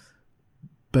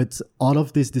 But all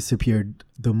of this disappeared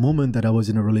the moment that I was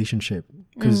in a relationship,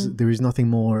 because there is nothing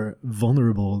more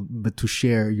vulnerable but to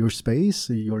share your space,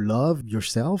 your love,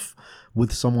 yourself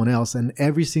with someone else. And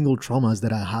every single traumas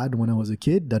that I had when I was a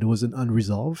kid that wasn't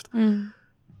unresolved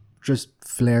just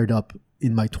flared up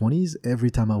in my 20s every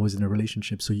time I was in a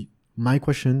relationship. So my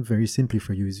question very simply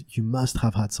for you is, you must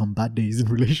have had some bad days in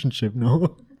relationship,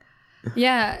 no?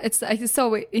 Yeah, it's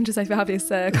so interesting to have this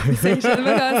conversation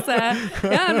because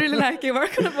I really like it.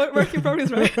 Work in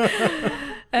progress, right?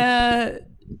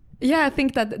 I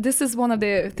think that this is one of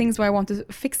the things where I want to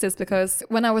fix this, because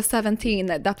when I was 17,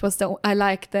 that was I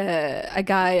liked a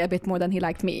guy a bit more than he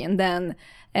liked me, and then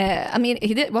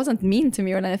he wasn't mean to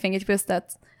me or anything. It was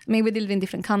that we lived in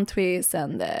different countries,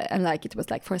 and like it was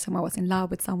like first time I was in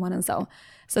love with someone, and so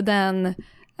then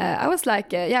I was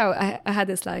like I had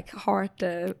this like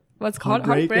heartbreak.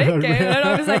 And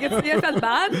I was like, it felt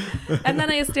bad. And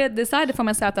then I just decided for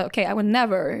myself that, okay, I will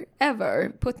never,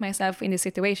 ever put myself in this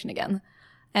situation again.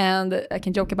 And I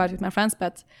can joke about it with my friends,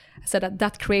 but I said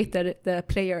that created the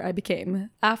player I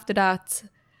became. After that,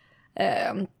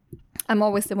 I'm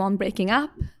always the one breaking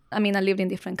up. I lived in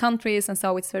different countries, and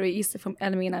so it's very easy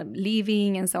I'm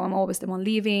leaving, and so I'm always the one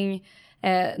leaving.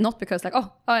 Not because like,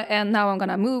 and now I'm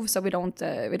gonna move, so we don't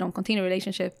continue a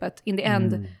relationship. But in the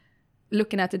end,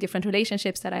 looking at the different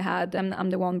relationships that I had, I'm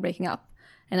the one breaking up.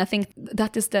 And I think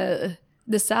that is the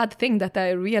sad thing that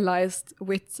I realized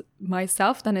with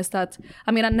myself then, is that,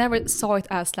 I mean, I never saw it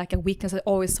as like a weakness. I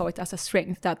always saw it as a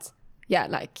strength, that, yeah,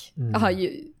 like,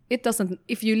 it doesn't,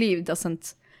 if you leave, it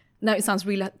doesn't, now it sounds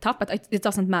really tough, but it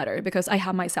doesn't matter because I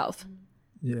have myself.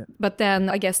 Yeah. But then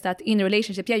I guess that in a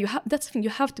relationship, that's the thing, you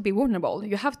have to be vulnerable.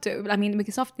 You have to, I mean,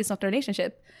 because it's not a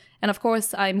relationship. And of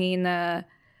course, I mean, I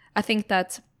think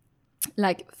that,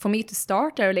 like, for me to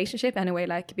start a relationship anyway,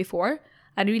 like before,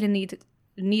 I really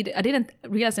I didn't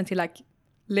realize until like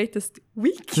latest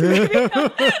week. That's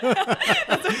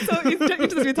so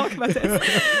interesting we talk about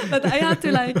this. But I had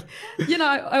to, like, you know,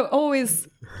 I always,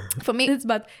 for me,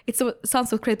 it sounds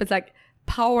so crazy, but like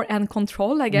power and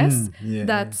control, I guess,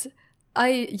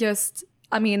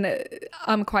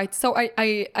 I'm quite, so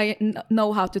I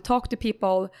know how to talk to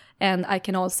people, and I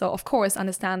can also, of course,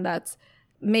 understand that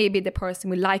maybe the person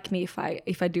will like me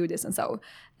if I do this and so.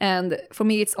 And for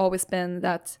me, it's always been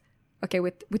that, okay,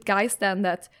 with guys then,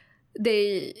 that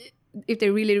if they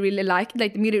really, really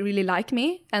really like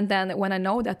me, and then when I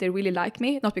know that they really like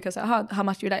me, not because how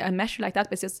much I measure like that,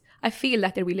 but it's just, I feel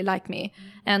that they really like me.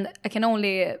 And I can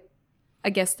only, I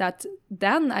guess that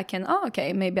then I can,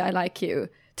 okay, maybe I like you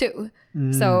too.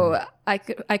 So I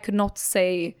could not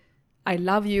say I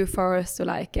love you first, or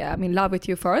like, I'm in love with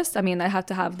you first. I mean, I have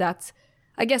to have that.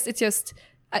 I guess it's just,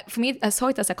 for me, I saw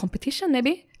it as a competition,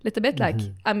 maybe a little bit. Like,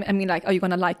 I mean, like, are you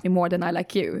gonna like me more than I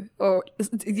like you? Or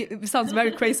it sounds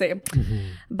very crazy,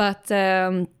 but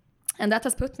and that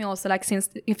has put me also, like, since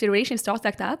if the relation starts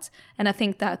like that, and I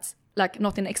think that, like,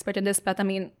 not an expert in this, but I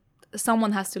mean,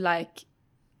 someone has to, like,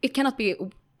 it cannot be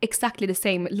exactly the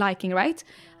same liking, right?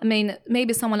 I mean,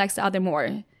 maybe someone likes the other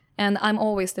more, and I'm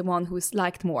always the one who's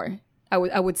liked more.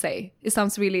 I would say it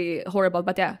sounds really horrible,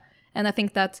 but yeah. And I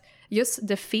think that just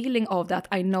the feeling of that,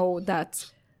 I know that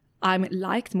I'm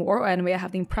liked more, and I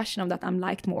have the impression of that I'm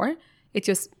liked more. It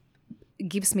just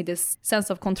gives me this sense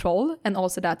of control, and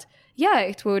also that, yeah,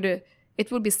 it would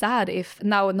be sad if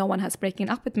now no one has breaking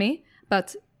up with me,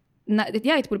 but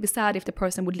yeah, it would be sad if the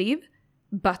person would leave.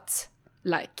 But,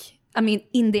 like, I mean,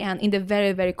 in the end, in the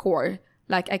very, very core,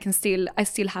 like, I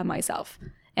still have myself.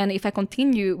 And if I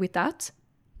continue with that,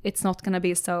 it's not going to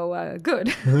be so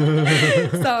good.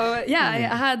 So, yeah,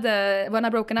 I had, when I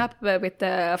broken up with,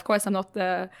 of course, I'm not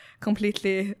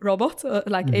completely robot,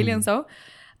 like alien, so,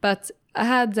 but I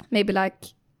had maybe, like,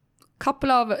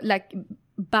 couple of, like,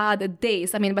 bad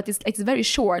days. I mean, but it's very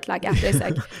short, like, after it's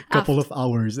like couple of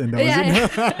hours, and that was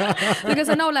it. Because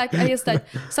I know, like, I just, like,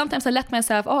 sometimes I let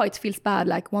myself, it feels bad,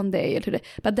 like, 1 day or 2 days,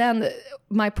 but then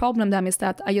my problem then is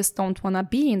that I just don't want to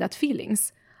be in that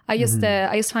feelings. I just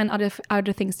find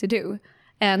other things to do.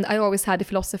 And I always had the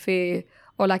philosophy,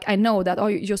 or like, I know that,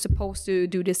 you're supposed to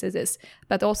do this.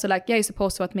 But also, like, yeah, you're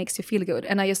supposed to what makes you feel good.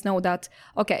 And I just know that,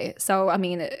 okay, so, I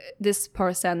mean, this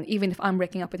person, even if I'm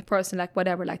breaking up with a person, like,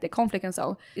 whatever, like the conflict and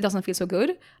so, it doesn't feel so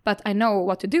good. But I know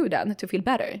what to do then to feel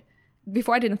better.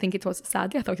 Before I didn't think it was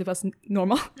sad. I thought it was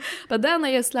normal. But then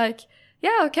I just, like,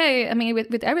 yeah, okay. I mean,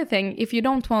 with everything, if you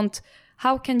don't want,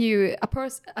 how can you,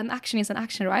 an action is an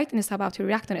action, right? And it's about to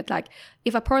react on it. Like,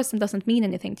 if a person doesn't mean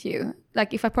anything to you,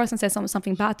 like, if a person says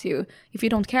something bad to you, if you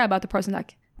don't care about the person,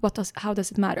 like, how does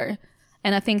it matter?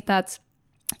 And I think that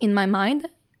in my mind,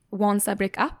 once I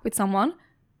break up with someone,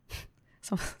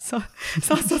 so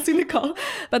cynical,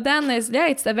 but then it's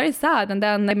very sad. And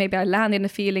then maybe I land in a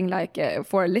feeling, like,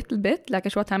 for a little bit, like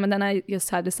a short time. And then I just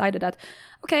had decided that,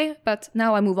 okay, but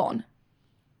now I move on.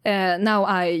 Now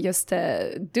I just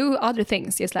do other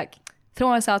things, just like throw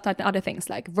myself at other things,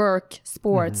 like work,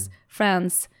 sports,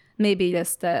 friends, maybe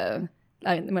just when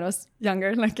I was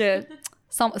younger, like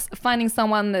finding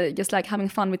someone, just like having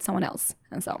fun with someone else,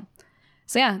 and so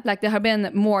yeah, like there have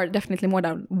been definitely more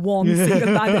than one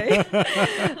single bad day,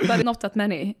 but not that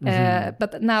many.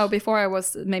 But now, before I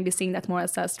was maybe seeing that more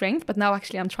as a strength, but now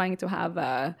actually I'm trying to have.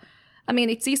 I mean,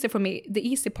 it's easy for me. The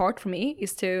easy part for me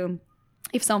is to,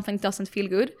 if something doesn't feel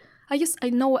good, I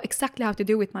know exactly how to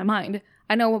do with my mind.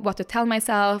 I know what to tell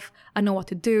myself. I know what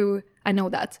to do. I know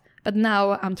that. But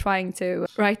now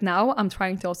right now I'm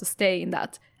trying to also stay in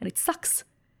that. And it sucks.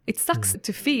 It sucks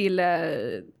to feel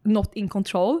not in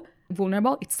control,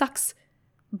 vulnerable. It sucks.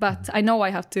 But I know I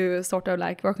have to sort of,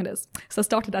 like, work on this. So I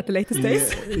started at the latest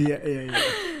days.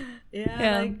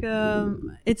 Yeah. Like,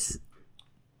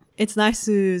 it's nice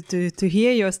to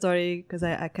hear your story, because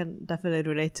I can definitely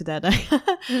relate to that.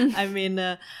 I mean,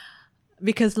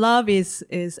 because love is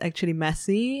actually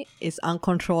messy, it's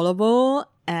uncontrollable,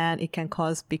 and it can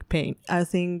cause big pain. I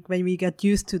think when we get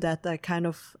used to that, like kind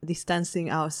of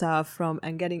distancing ourselves from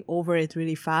and getting over it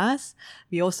really fast,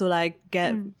 we also like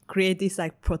create this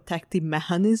like protective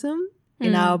mechanism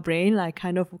in our brain, like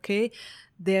kind of, okay,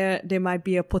 there might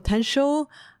be a potential,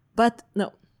 but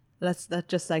no, let's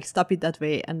just like stop it that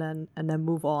way and then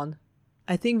move on.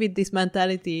 I think with this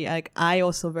mentality, like I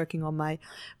also working on my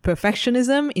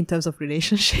perfectionism in terms of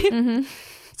relationship.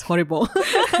 It's horrible.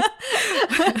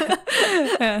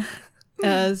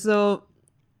 So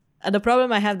the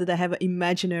problem I have that I have an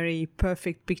imaginary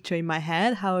perfect picture in my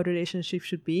head how a relationship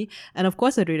should be, and of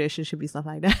course a relationship is not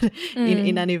like that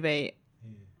in any way.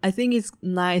 I think it's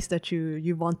nice that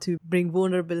you want to bring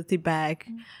vulnerability back,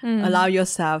 allow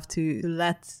yourself to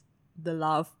let the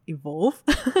love evolve.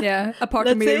 Yeah, a part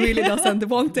of me really doesn't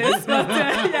want it, but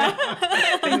yeah,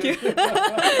 thank you.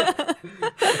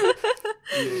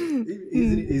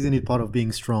 Isn't it part of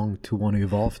being strong to want to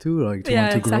evolve too, like to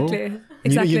want to grow?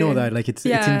 Exactly. You know that, like it's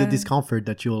in the discomfort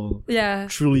that you'll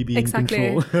truly be in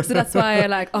control. So that's why I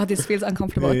like, oh, this feels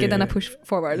uncomfortable. Okay, then I push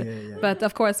forward. But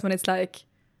of course, when it's like,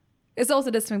 it's also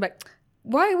this thing like,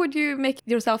 why would you make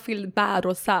yourself feel bad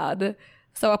or sad?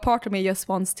 So a part of me just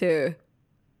wants to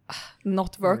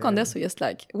not work on this, so just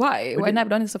like, why? Well, I've never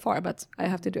done it so far, but I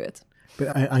have to do it.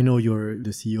 But I know you're the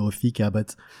CEO of Fika,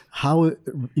 but how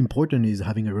important is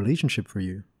having a relationship for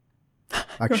you?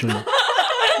 Actually,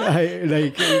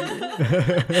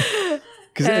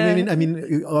 because I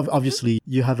mean, obviously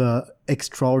you have a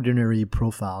extraordinary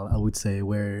profile, I would say,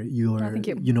 where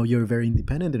you're very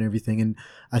independent and everything, and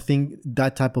I think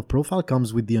that type of profile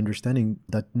comes with the understanding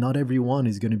that not everyone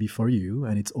is going to be for you,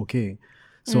 and it's okay.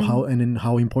 So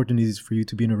how important is it for you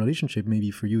to be in a relationship?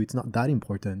 Maybe for you it's not that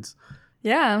important.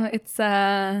 Yeah, it's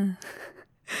so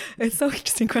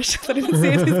interesting question. I didn't see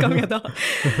it coming at all.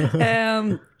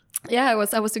 Yeah, I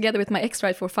was together with my ex,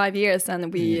 right, for 5 years,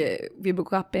 and we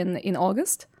broke up in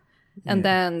August. And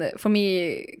then for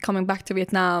me coming back to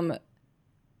Vietnam,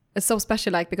 it's so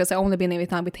special, like, because I only been in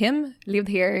Vietnam with him, lived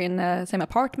here in the same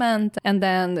apartment, and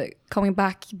then coming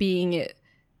back being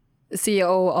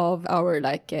CEO of our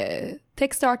like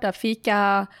tech startup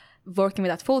Fika, working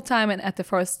with that full time, and at the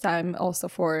first time also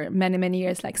for many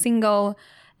years like single.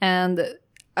 And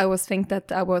I always think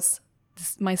that I was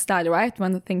my style, right?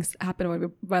 When the things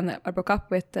happened when I broke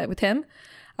up with him,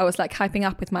 I was like hyping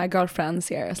up with my girlfriends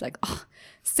here. I was like, oh,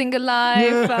 single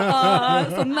life, oh,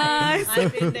 so nice.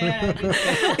 I've been there.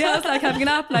 Yeah, I was like hyping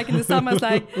up like in the summer. I was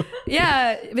like,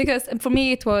 yeah, because for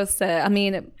me it was, I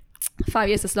mean, 5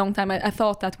 years is a long time. I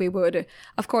thought that we would,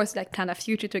 of course, like plan a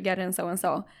future together and so and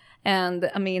so. And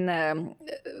I mean,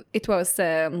 it was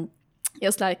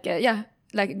just like,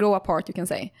 like grow apart, you can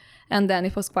say. And then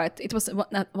it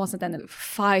wasn't any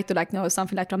fight or like, no,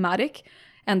 something like dramatic.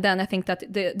 And then I think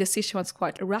that the decision was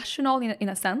quite rational in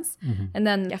a sense. Mm-hmm. And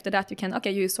then after that,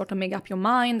 you sort of make up your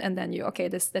mind, and then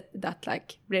that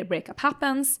like breakup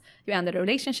happens, you end the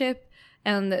relationship.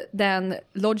 And then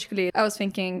logically, I was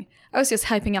just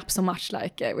hyping up so much,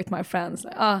 like with my friends,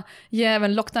 like,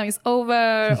 when lockdown is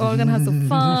over, we're gonna have some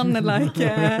fun, and like,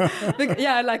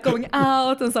 like going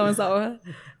out and so and so.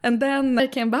 And then I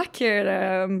came back here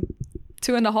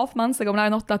 2.5 months ago,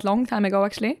 not that long time ago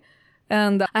actually.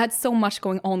 And I had so much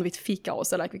going on with Fika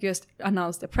also, like we just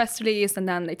announced the press release, and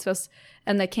then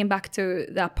and I came back to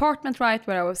the apartment, right,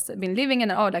 where I was been living,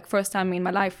 and first time in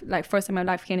my life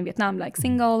here in Vietnam, like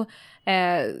single,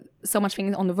 so much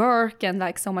things on the work, and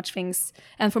like so much things.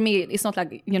 And for me, it's not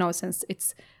like, since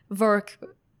it's work,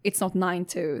 it's not 9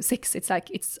 to 6, it's like,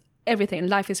 it's everything.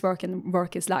 Life is work and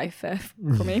work is life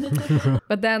for me.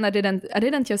 But then I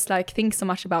didn't just like think so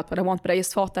much about what I want, but I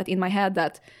just thought that in my head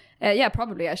that,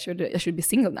 probably I should be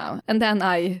single now. And then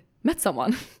I met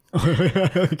someone.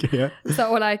 Okay, yeah.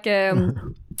 So like,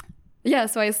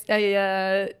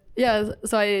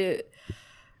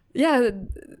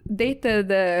 dated,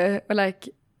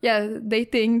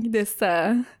 dating this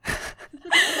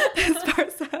this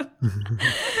person.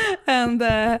 And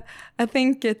I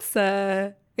think it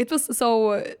was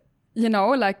so,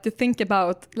 like to think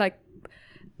about, like,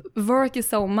 work is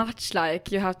so much,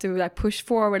 like you have to like push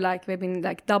forward, like we've been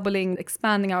like doubling,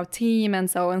 expanding our team and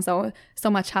so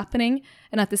much happening,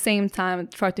 and at the same time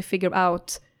try to figure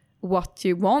out what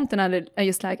you want. And I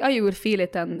just like, you will feel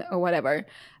it or whatever.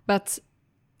 But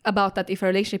about that, if a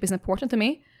relationship is important to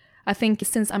me, I think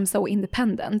since I'm so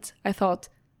independent, I thought,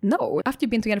 no, after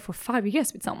you've been together for 5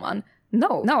 years with someone,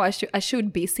 no, I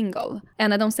should be single.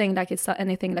 And I don't saying like it's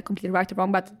anything like completely right or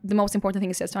wrong, but the most important thing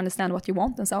is just to understand what you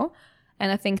want and so.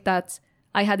 And I think that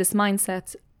I had this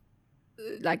mindset,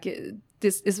 like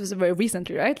this was very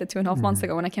recently, right? Like 2.5 months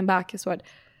ago when I came back, is what,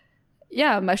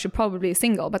 yeah, I should probably be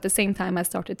single. But at the same time, I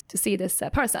started to see this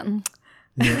person.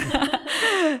 Yeah.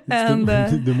 And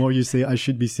the more you say I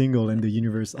should be single, and the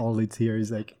universe, all it's here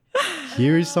is like,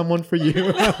 here is someone for you.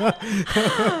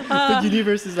 The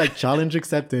universe is like, challenge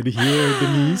accepted. Here,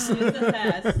 Denise.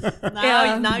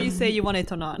 Now you say you want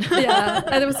it or not. Yeah,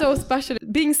 and it was so special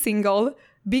being single,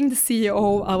 being the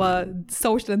CEO of a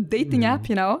social dating app,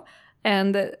 you know,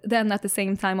 and then at the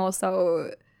same time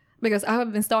also, because I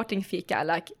have been starting Fika,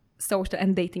 like social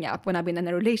and dating app, when I've been in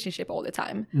a relationship all the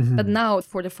time. But now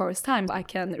for the first time I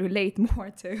can relate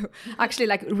more to, actually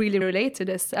like really relate to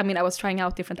this. I mean, I was trying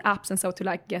out different apps and so to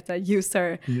like get a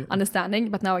user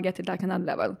understanding, but now I get it like another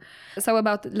level. So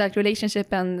about like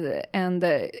relationship and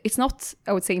it's not,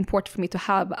 I would say, important for me to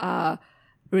have a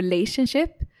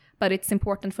relationship, but it's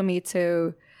important for me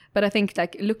to, but I think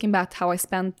like looking back how I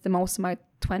spent the most of my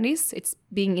 20s, it's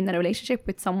being in a relationship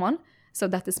with someone. So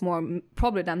that is more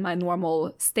probably than my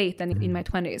normal state than in my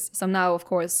 20s. So now, of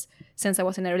course, since I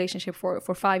was in a relationship for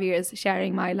 5 years,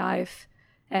 sharing my life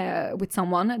with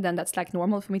someone, then that's like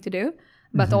normal for me to do.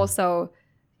 But also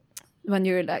when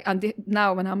you're like,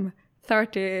 now when I'm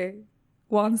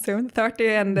 31 soon, 30,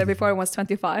 and before I was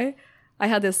 25, I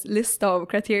had this list of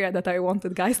criteria that I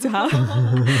wanted guys to have.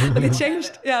 But it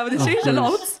changed. Yeah, but it changed a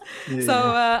lot. Yeah. So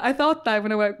I thought that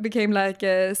when I became like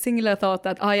single, I thought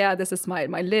that, oh yeah, this is my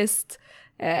list.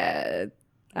 I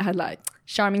had like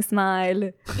charming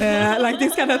smile, like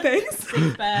these kind of things.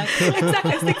 Six pack.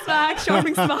 Exactly, six pack,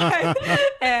 charming smile,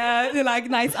 like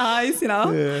nice eyes, you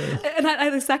know. Yeah. And I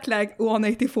had exactly like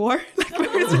 184.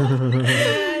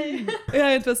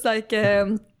 Yeah, it was like...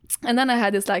 and then I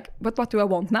had this like, but what do I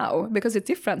want now? Because it's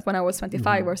different when I was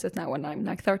 25 versus now when I'm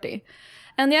like 30.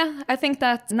 And yeah, I think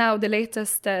that now the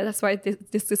latest, that's why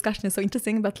this discussion is so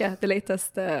interesting, but yeah, the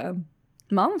latest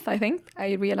month, I think,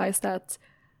 I realized that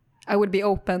I would be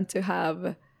open to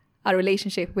have a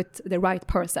relationship with the right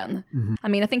person. I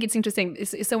mean, I think it's interesting.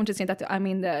 It's so interesting that I'm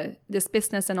in this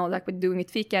business and all that with doing it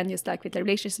Fika and just like with the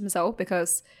relationship and so,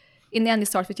 because in the end it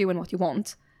starts with you and what you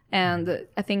want. And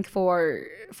I think for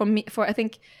me, I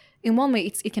think in one way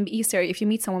it can be easier if you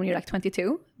meet someone when you're like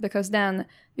 22, because then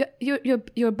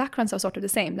your backgrounds are sort of the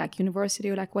same, like university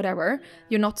or like whatever.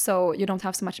 You don't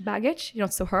have so much baggage, you're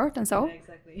not so hurt and so. Yeah,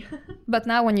 exactly. But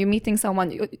now when you're meeting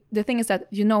someone, the thing is that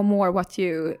you know more what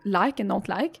you like and don't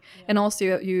like, and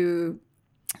also you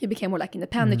became more like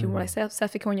independent, you're more like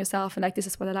self-secure in yourself, and like this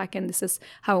is what I like and this is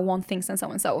how I want things and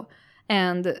so and so.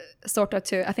 And sort of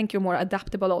I think you're more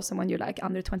adaptable also when you're like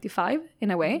under 25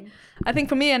 in a way. I think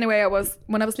for me anyway,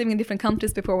 when I was living in different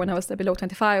countries before, when I was below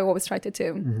 25, I always tried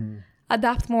to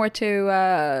adapt more to,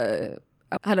 I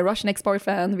had a Russian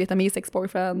ex-boyfriend, Vietnamese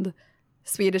ex-boyfriend,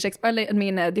 Swedish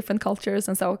different cultures,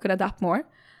 and so I could adapt more.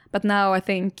 But now I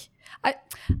think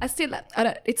it's still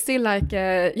like,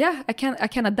 I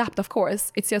can adapt, of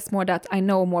course. It's just more that I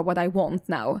know more what I want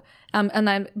now.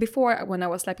 And before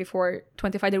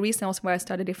 25, the reason also why I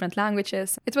studied different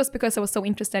languages, it was because I was so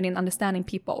interested in understanding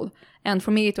people. And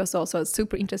for me, it was also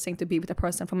super interesting to be with a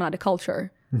person from another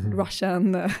culture,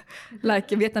 Russian, like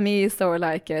Vietnamese or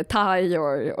like Thai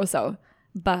or so.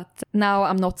 But now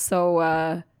I'm not so,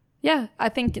 I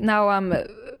think now I'm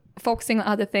focusing on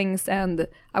other things, and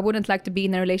I wouldn't like to be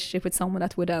in a relationship with someone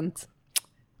that wouldn't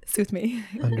suit me.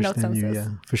 Understand you, yeah,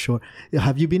 for sure.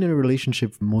 Have you been in a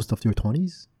relationship most of your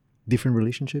 20s? Different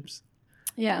relationships?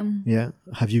 Yeah. Yeah.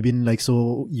 Have you been like,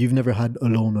 so you've never had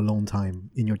alone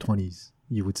time in your 20s,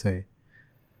 you would say?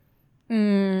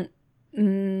 I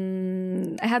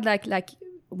had like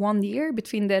 1 year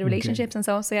between the relationships and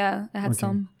so yeah, I had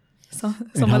some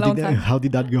alone time. How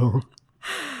did that go?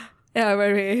 Yeah,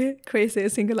 very crazy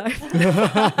single life.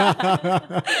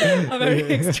 A very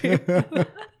extreme.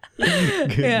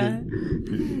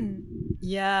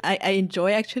 Yeah, I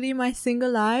enjoy actually my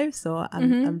single life. So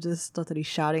I'm just totally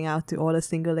shouting out to all the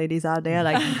single ladies out there,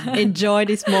 like, enjoy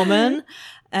this moment.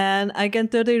 And I can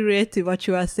totally relate to what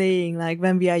you are saying. Like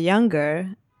when we are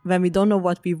younger, when we don't know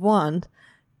what we want,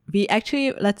 we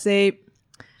actually, let's say,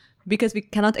 because we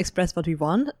cannot express what we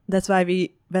want, that's why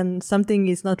when something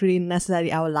is not really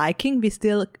necessarily our liking, we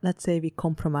still, let's say, we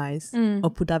compromise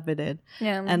or put up with it.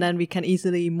 Yeah. And then we can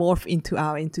easily morph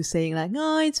into saying like,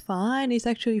 no, it's fine, it's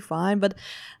actually fine. But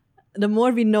the more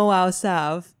we know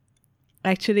ourselves,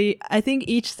 Actually, I think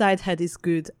each side had its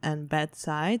good and bad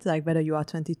sides, like whether you are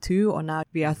 22 or now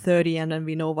we are 30 and then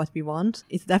we know what we want.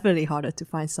 It's definitely harder to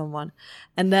find someone.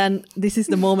 And then this is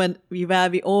the moment where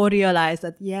we all realize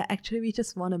that, yeah, actually we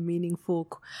just want a meaningful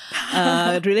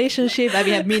relationship, and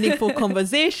we have meaningful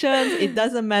conversations. It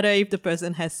doesn't matter if the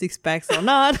person has 6 packs or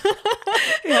not.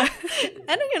 Yeah.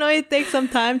 And, it takes some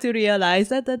time to realize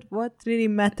that what really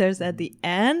matters at the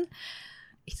end,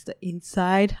 it's the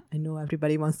inside. I know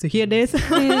everybody wants to hear this.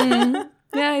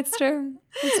 Yeah, it's true.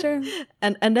 It's true.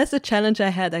 And that's the challenge I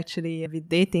had actually with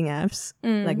dating apps.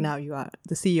 Like now you are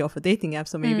the CEO of a dating app,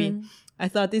 so maybe I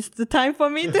thought it's the time for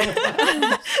me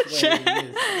to share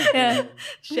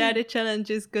the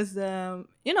challenges, because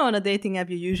on a dating app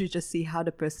you usually just see how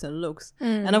the person looks,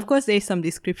 and of course there's some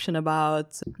description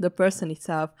about the person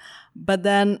itself, but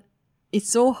then it's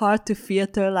so hard to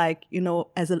filter, like, in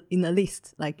a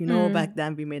list. Like, back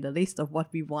then we made a list of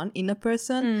what we want in a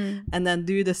person, and then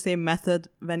do the same method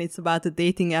when it's about a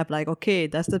dating app. Like, okay,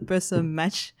 does the person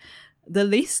match the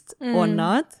list or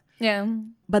not? Yeah.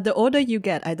 But the older you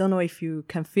get, I don't know if you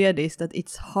can feel this, that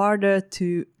it's harder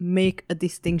to make a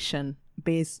distinction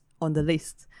based on the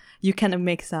list. You can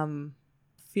make some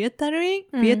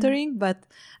filtering, but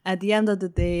at the end of the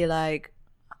day, like,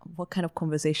 what kind of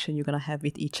conversation you're gonna have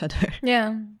with each other?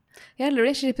 Yeah, the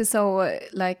relationship is so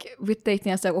like with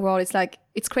dating as overall,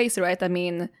 it's crazy, right? I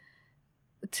mean,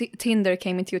 Tinder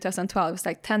came in 2012. It's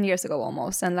like 10 years ago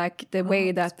almost, and like the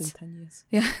way that it's been 10 years.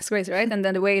 Yeah, it's crazy, right? And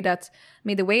then the way that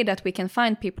we can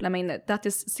find people, I mean, that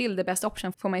is still the best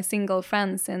option for my single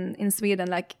friends in Sweden,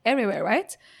 like everywhere,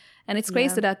 right? And it's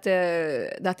crazy that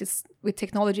is with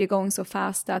technology going so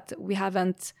fast that we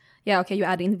haven't. Yeah, okay, you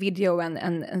add in video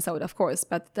and so, of course,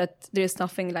 but that there is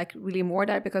nothing like really more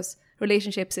there, because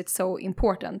relationships, it's so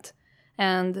important.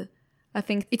 And I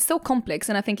think it's so complex,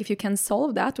 and I think if you can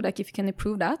solve that, or like if you can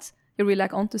improve that, you're really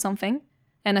like onto something.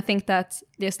 And I think that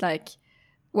there's like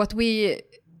what we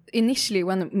initially,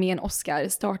 when me and Oscar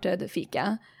started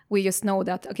Fika, we just know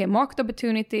that, okay, market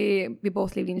opportunity, we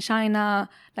both lived in China,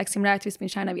 like similarities between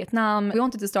China and Vietnam. We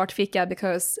wanted to start Fika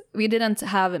because we didn't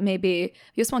have we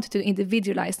just wanted to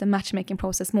individualize the matchmaking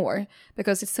process more,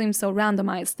 because it seems so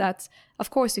randomized that, of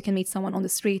course, you can meet someone on the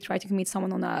street, right? You can meet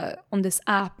someone on this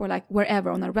app or like wherever,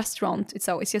 on a restaurant. It's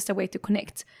just a way to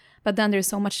connect. But then there's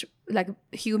so much like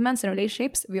humans and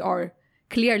relationships. We are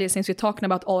clearly, since we're talking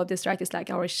about all of this, right? It's like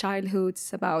our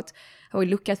childhoods, about how we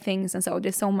look at things, and so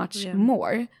there's so much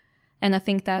more. And I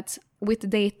think that with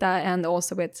data, and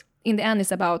also in the end,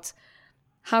 it's about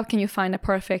how can you find a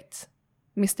perfect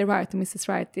Mr. Right or Mrs.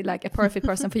 Right, like a perfect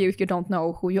person for you if you don't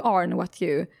know who you are and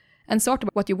and sort of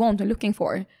what you want and looking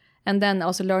for. And then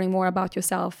also learning more about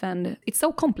yourself. And it's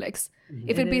so complex.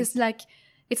 If it be like,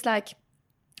 it's like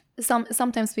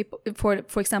sometimes people,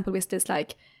 for example, with this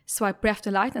like swipe left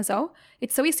and right and so,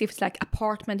 it's so easy if it's like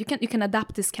apartment. You can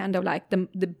adapt this kind of like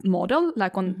the model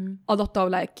like on a lot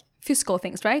of like physical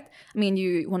things, right? I mean,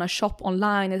 you want to shop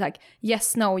online, it's like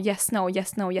yes, no, yes, no,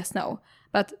 yes, no, yes, no.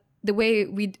 But the way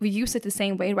we use it the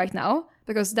same way right now,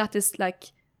 because that is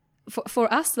like,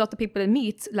 for us, a lot of people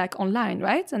meet like online,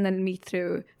 right? And then meet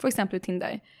through, for example,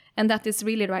 Tinder. And that is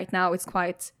really right now, it's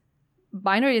quite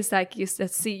binary. It's like you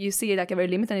see like a very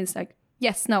limited, and it's like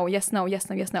yes, no, yes, no, yes,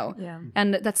 no, yes, no. Yeah.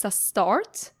 And that's a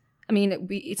start. I mean,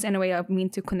 it's in a way I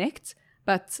mean to connect,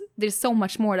 but there's so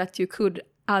much more that you could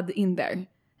add in there.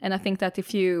 And I think that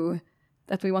if you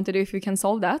can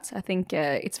solve that, I think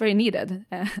it's very needed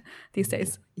these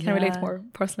days. Can relate more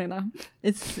personally now.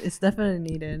 It's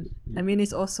definitely needed. I mean,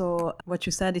 it's also what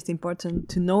you said. It's important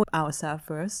to know ourselves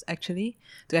first, actually,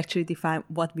 to actually define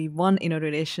what we want in a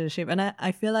relationship. And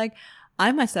I feel like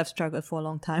I myself struggled for a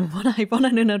long time what I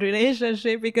wanted in a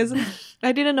relationship, because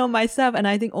I didn't know myself. And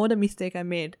I think all the mistake I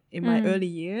made in my early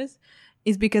years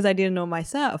is because I didn't know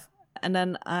myself. And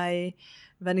then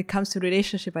when it comes to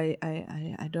relationship,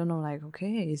 I don't know, like,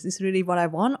 okay, is this really what I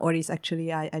want? Or is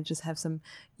actually I just have some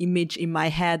image in my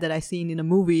head that I seen in the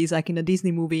movies, like in the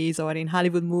Disney movies or in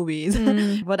Hollywood movies,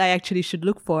 what I actually should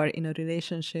look for in a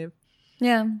relationship.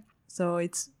 Yeah. So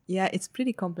it's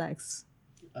pretty complex.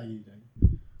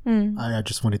 I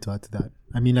just wanted to add to that.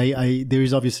 I mean, there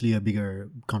is obviously a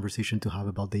bigger conversation to have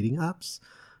about dating apps,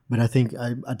 but I think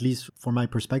at least for my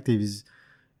perspective is,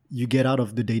 you get out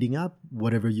of the dating app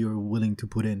whatever you're willing to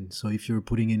put in. So if you're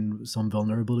putting in some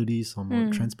vulnerability, some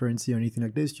more transparency or anything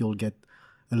like this, you'll get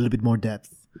a little bit more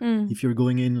depth. If you're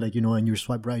going in like, and you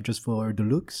swipe right just for the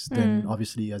looks, then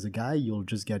obviously as a guy, you'll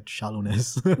just get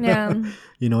shallowness. Yeah.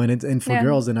 And for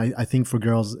girls, and I think for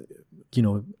girls, you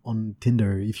know, on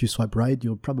Tinder, if you swipe right,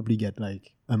 you'll probably get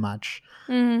like a match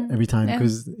every time,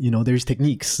 because you know, there's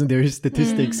techniques, there's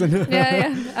statistics. You're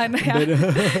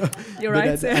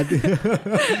right.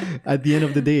 At the end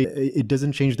of the day, it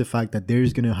doesn't change the fact that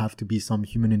there's gonna have to be some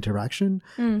human interaction,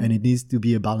 and it needs to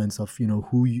be a balance of, you know,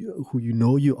 who you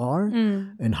know you are,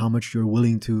 and how much you're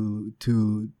willing to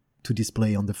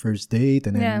display on the first date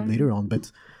and then later on.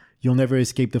 But you'll never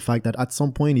escape the fact that at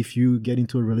some point, if you get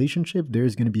into a relationship,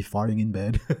 there's going to be farting in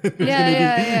bed.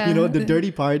 You know, the dirty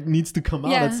part needs to come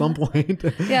out at some point.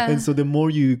 And so the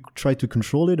more you try to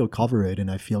control it or cover it,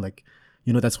 and I feel like,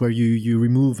 you know, that's where you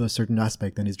remove a certain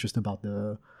aspect, and it's just about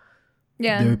the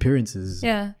appearances.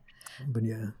 But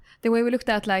the way we looked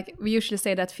at, like, we usually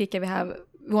say that Fika,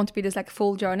 we want to be this like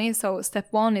full journey. So step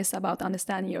 1 is about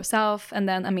understanding yourself, and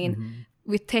then, I mean,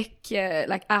 with tech,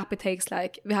 like app, it takes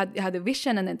like, we had a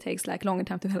vision, and it takes like longer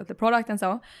time to develop the product and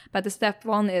so. But the step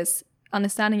 1 is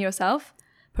understanding yourself,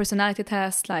 personality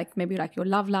test, like maybe like your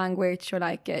love language, or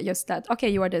like just that, okay,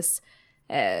 you are this,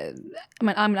 I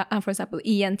mean, I'm for example,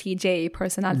 ENTJ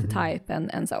personality type,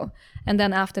 and so. And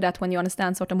then after that, when you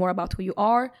understand sort of more about who you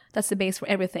are, that's the base for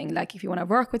everything. Like if you want to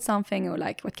work with something, or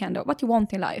like what you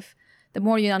want in life. The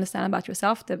more you understand about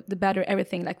yourself, the better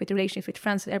everything, like with relationships, with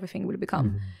friends, everything will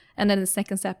become. And then the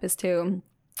second step is so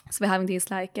we're having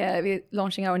these, like, we're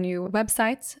launching our new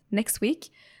website next week.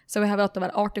 So we have a lot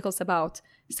of articles about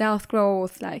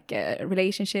self-growth, like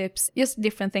relationships, just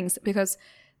different things. Because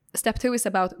step 2 is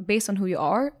about, based on who you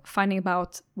are, finding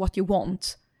about what you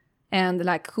want. And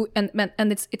like who, and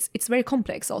it's very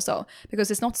complex also, because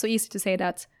it's not so easy to say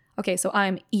that, okay, so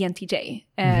I'm ENTJ.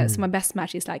 So my best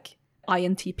match is like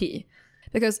INTP.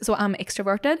 Because so I'm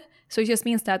extroverted, so it just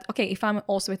means that, okay, if I'm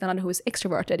also with another who is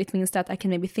extroverted, it means that I can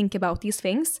maybe think about these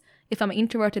things. If I'm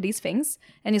introverted, these things,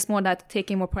 and it's more that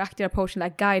taking more proactive approach,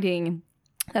 like guiding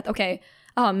that, okay,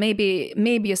 maybe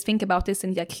just think about this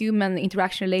in like human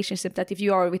interaction relationship, that if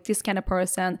you are with this kind of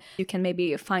person, you can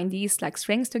maybe find these like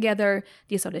strengths together.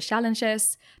 These are the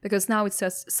challenges, because now it's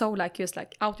just so like just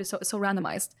like out, so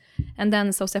randomized. And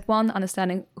then so step 1,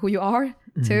 understanding who you are.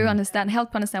 2,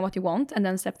 help understand what you want. And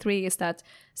then step 3 is that,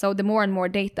 so the more and more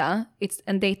data,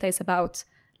 data is about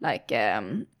like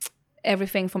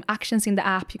everything from actions in the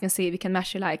app. You can see, we can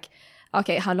measure like,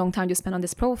 okay, how long time you spend on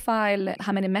this profile,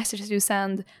 how many messages you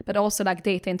send, but also like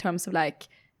data in terms of like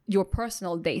your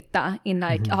personal data in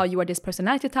like, you are this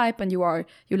personality type, and you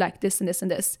like this and this and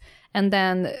this. And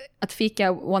then at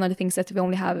Fika, one of the things that we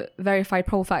only have verified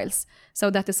profiles. So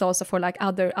that is also for like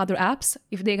other apps.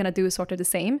 If they're going to do sort of the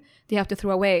same, they have to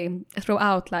throw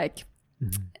out like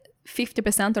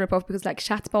 50% of the profile, because like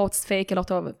chatbots fake a lot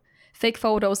of fake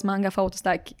photos, manga photos,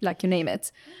 like you name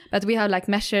it. But we have like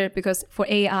measure, because for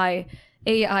AI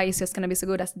is just going to be so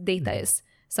good as data is.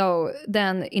 So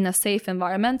then in a safe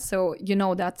environment, so you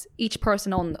know that each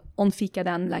person on Fika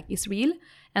then like is real.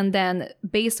 And then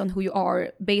based on who you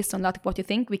are, based on like what you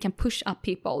think, we can push up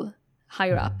people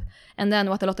higher up. And then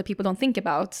what a lot of people don't think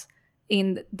about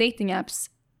in dating apps,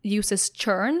 users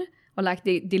churn, or like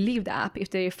they leave the app if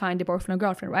they find a boyfriend or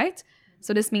girlfriend, right?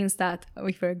 So this means that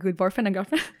if you're a good boyfriend and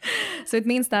girlfriend, so it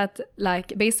means that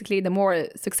like basically the more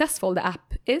successful the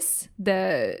app is,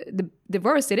 the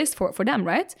worse it is for them,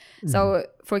 right? So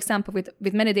for example,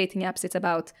 with many dating apps, it's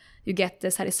about you get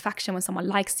the satisfaction when someone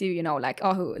likes you, you know, like,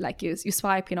 like you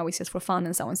swipe, you know, it's just for fun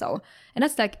and so and so. And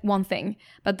that's like one thing.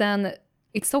 But then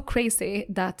it's so crazy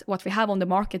that what we have on the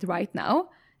market right now,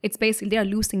 it's basically they're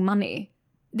losing money.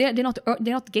 They're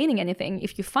not gaining anything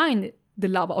if you find the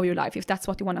love of your life, if that's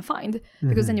what you want to find,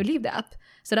 because then you leave the app.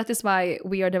 So that is why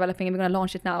we are developing, and we're going to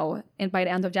launch it now by the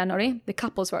end of January, the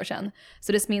couples version.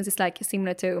 So this means it's like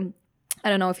similar to, I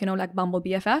don't know if you know like Bumble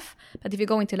BFF, but if you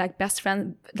go into like best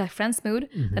friend, like friends mood,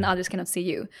 then others cannot see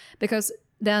you. Because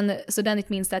then it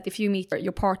means that if you meet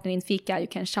your partner in Fika, you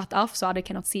can shut off so others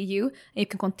cannot see you, and you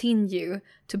can continue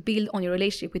to build on your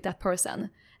relationship with that person.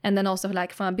 And then also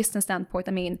like from a business standpoint,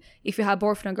 I mean, if you have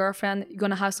boyfriend or girlfriend, you're going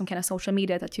to have some kind of social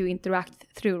media that you interact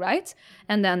through, right?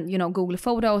 And then, you know, Google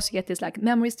Photos, you get this like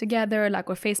memories together, like,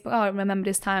 or Facebook, I remember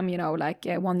this time, you know, like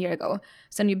 1 year ago.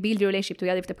 So then you build your relationship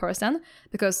together with the person,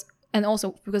 because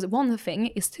one thing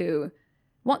is the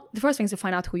first thing is to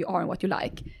find out who you are and what you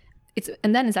like.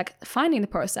 And then it's like finding the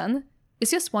person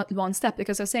is just one step,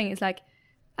 because I was saying it's like,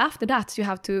 after that, you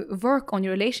have to work on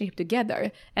your relationship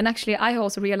together. And actually, I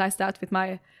also realized that with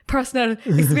my personal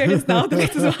experience now,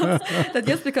 that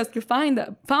just because you found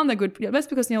a good, just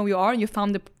because you know you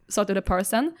found the sort of the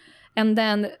person, and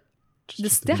then the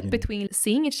step between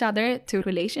seeing each other to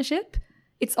relationship,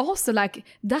 it's also like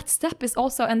that step is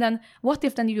also. And then what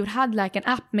if then you had like an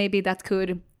app maybe that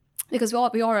could Because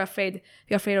we are afraid.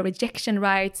 We're afraid of rejection,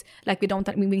 right? Like we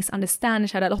misunderstand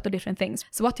each other, a lot of different things.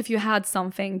 So what if you had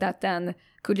something that then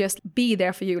could just be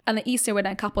there for you? And an easier way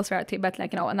than couples therapy, but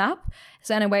like, an app.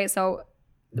 So anyway,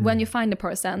 when you find a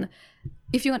person,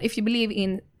 if you believe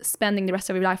in spending the rest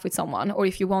of your life with someone, or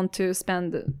if you want to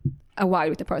spend a while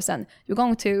with a person, you're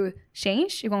going to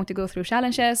change, you're going to go through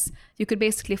challenges. You could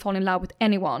basically fall in love with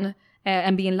anyone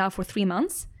and be in love for 3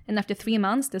 months. And after 3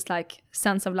 months, this like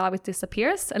sense of love, it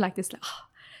disappears. Like this,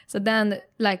 so then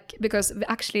like, because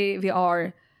we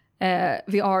are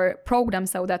programmed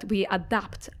so that we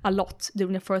adapt a lot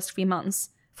during the first 3 months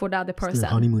for the other person. The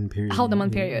honeymoon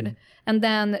period. Period. And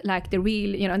then like the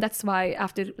real, and that's why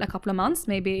after a couple of months,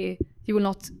 maybe you will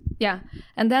not,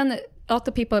 And then a lot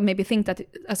of people maybe think that,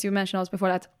 as you mentioned also before,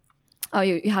 that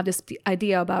you have this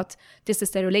idea about this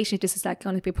is the relationship, this is like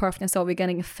going to be perfect, and so we're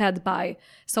getting fed by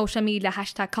social media,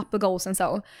 #couple goals and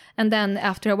so. And then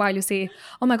after a while you see,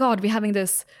 oh my God, we're having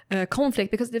this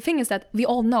conflict, because the thing is that we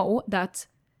all know that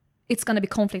it's going to be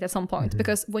conflict at some point,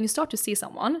 because when you start to see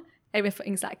someone,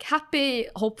 everything's like happy,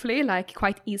 hopefully like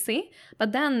quite easy.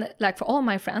 But then like for all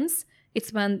my friends,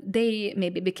 it's when they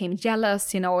maybe became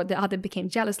jealous, the other became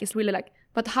jealous. It's really like,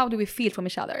 but how do we feel for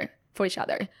each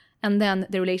other? And then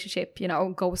the relationship,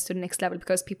 goes to the next level,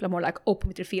 because people are more like open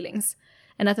with their feelings.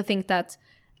 And I think that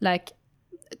like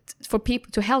for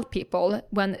people, to help people,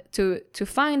 when to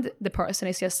find the person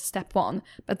is just step one,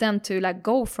 but then to like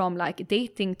go from like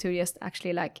dating to just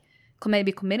actually like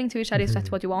maybe committing to each other if that's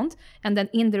what you want. And then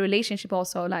in the relationship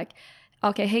also like,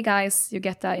 okay, hey guys, you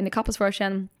get in the couples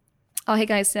version, oh, hey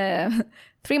guys,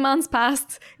 3 months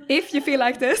passed. If you feel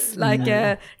like this, like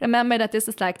remember that this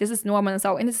is normal. And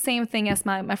so, and it's the same thing as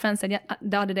my friend said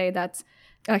the other day, that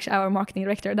actually our marketing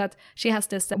director, that she has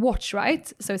this watch,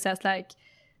 right? So it says like,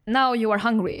 now you are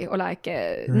hungry, or like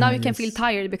now you can feel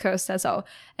tired because so.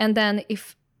 And then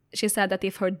if she said that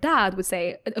if her dad would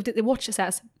say, the watch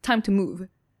says time to move,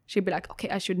 she'd be like, okay,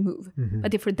 I should move.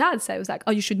 But if her dad said, it was like,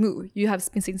 oh, you should move, you have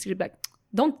been sitting, she'd be like,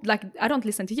 I don't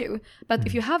listen to you. But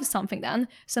if you have something then,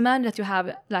 so imagine that you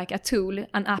have like a tool,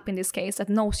 an app in this case, that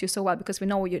knows you so well, because we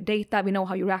know your data, we know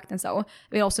how you react, and so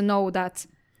we also know that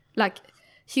like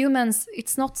humans,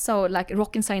 it's not so like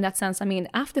rocket science in that sense. I mean,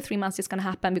 after 3 months it's gonna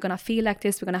happen, we're gonna feel like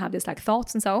this, we're gonna have this like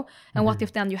thoughts and so. And what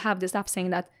if then you have this app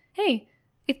saying that, hey,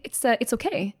 it's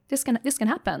okay, this can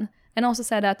happen. And also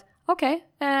say that, okay,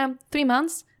 3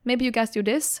 months, maybe you guys do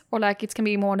this, or like it can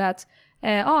be more that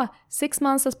 6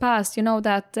 months has passed,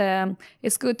 that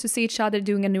it's good to see each other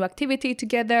doing a new activity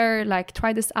together, like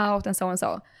try this out, and so and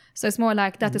so. So it's more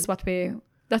like that is what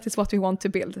we want to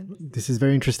build. This is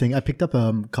very interesting. I picked up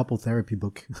a couple therapy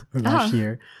book last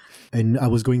year, and I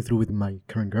was going through with my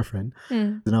current girlfriend,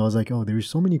 and I was like, oh, there's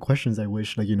so many questions I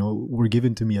wish were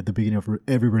given to me at the beginning of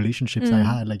every relationships I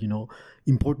had,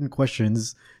 important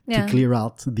questions to clear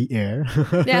out the air.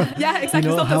 yeah,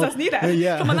 exactly. Sometimes that's needed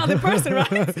from another person,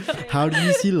 right? How do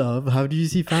you see love? How do you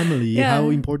see family? How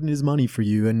important is money for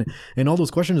you? And all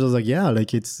those questions, I was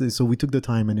like, so we took the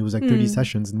time, and it was like 30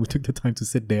 sessions, and we took the time to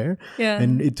sit there,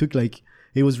 and it took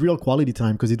it was real quality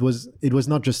time, because it was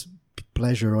not just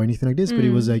pleasure or anything like this, but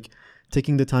it was like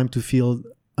taking the time to feel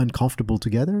uncomfortable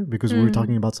together, because we were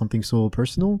talking about something so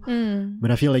personal. But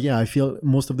I feel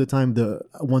most of the time,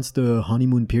 once the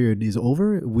honeymoon period is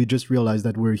over, we just realize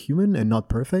that we're human and not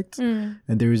perfect, and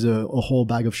there is a whole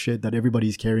bag of shit that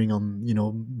everybody's carrying on,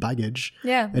 baggage.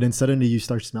 And then suddenly you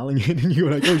start smelling it, and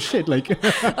you're like, oh shit, like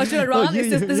oh, should I run?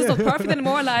 This is not perfect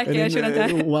anymore, like shouldn't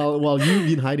I? while you've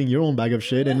been hiding your own bag of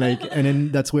shit, and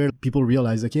then that's where people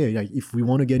realize, okay, like if we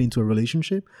want to get into a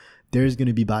relationship, there's going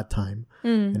to be bad time,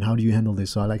 and how do you handle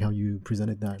this? So I like how you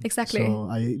presented that. Exactly. So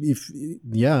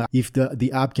if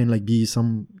the app can like be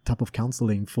some type of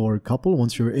counseling for a couple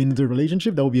once you're in the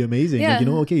relationship, that would be amazing.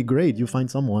 Okay, great, you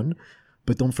find someone,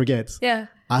 but don't forget,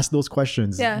 ask those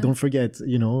questions. Don't forget,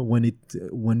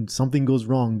 when something goes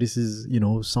wrong, this is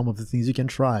some of the things you can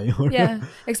try.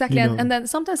 Exactly. And then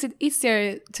sometimes it's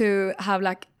easier to have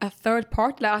like a third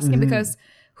part like asking, because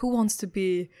who wants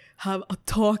to have a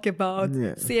talk about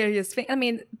serious things? I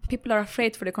mean, people are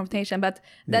afraid for the confrontation, but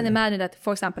then imagine that,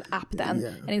 for example, app then,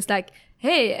 and it's like,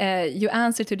 hey, you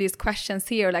answer to these questions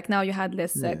here, like now you had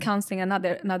this counseling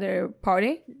another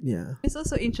party. It's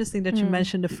also interesting that you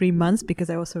mentioned the 3 months,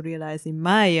 because I also realized in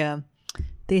my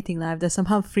dating life that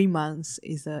somehow 3 months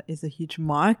is a huge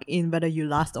mark in whether you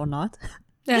last or not.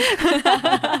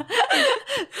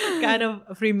 Kind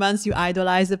of 3 months you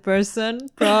idolize the person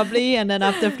probably, and then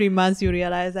after 3 months you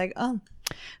realize like, oh,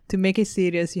 to make it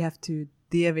serious you have to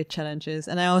deal with challenges.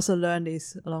 And I also learned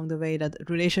this along the way, that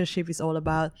relationship is all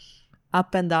about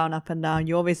up and down.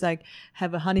 You always like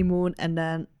have a honeymoon, and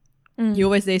then You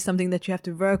always there's something that you have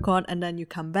to work on, and then you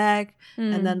come back,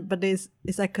 and then but it's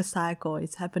like a cycle.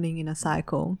 It's happening in a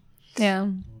cycle. Yeah.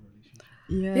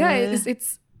 Yeah.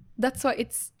 It's that's why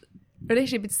it's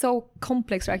relationship. It's so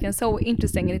complex, right? And so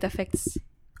interesting, and it affects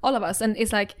all of us. And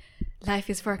it's like life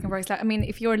is work and work. It's like, I mean,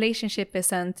 if your relationship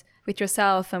isn't with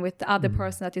yourself and with the other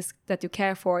person that you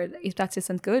care for, if that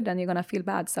isn't good, then you're gonna feel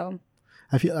bad. So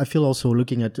I feel also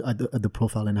looking at the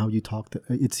profile and how you talked,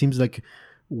 it seems like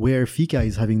where Fika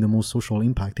is having the most social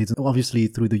impact, it's obviously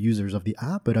through the users of the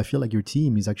app, but I feel like your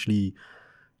team is actually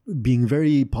being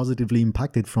very positively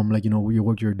impacted from, like, your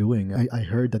work you're doing. I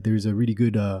heard that there's a really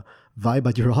good vibe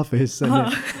at your office, and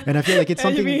I feel like it's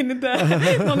something. You mean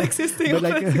the non-existing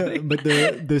but but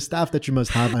the staff that you must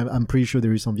have, I'm pretty sure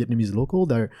there is some Vietnamese local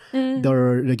that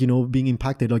are like, being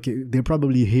impacted. Like, they're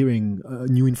probably hearing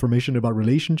new information about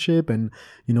relationship, and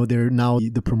they're now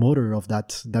the promoter of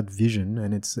that vision,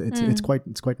 and it's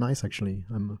quite nice, actually.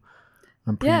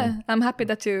 I'm pretty, I'm happy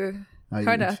that you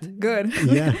heard that. Good.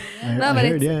 Yeah.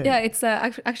 It's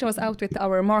actually I was out with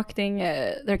our marketing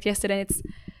director yesterday. And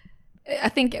I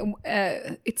think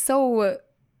it's so.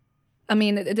 I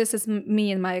mean, this is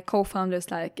me and my co-founders,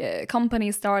 like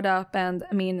company startup, and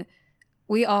I mean,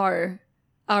 we are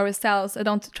ourselves. I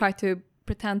don't try to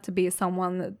pretend to be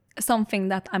something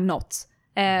that I'm not,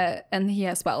 and he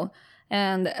as well.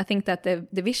 And I think that the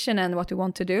vision and what we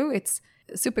want to do, it's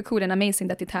super cool and amazing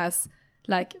that it has,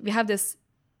 like, we have this.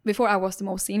 Before I was the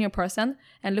most senior person,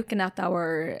 and looking at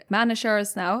our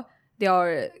managers now, they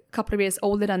are a couple of years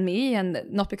older than me, and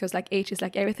not because like age is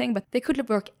like everything, but they could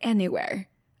work anywhere.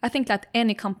 I think that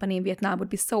any company in Vietnam would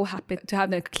be so happy to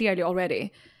have them clearly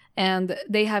already. And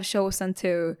they have chosen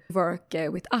to work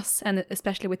with us, and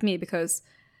especially with me, because,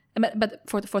 but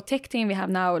for tech team, we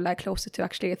have now like closer to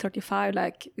actually 35,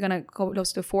 like we're gonna go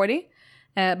close to 40.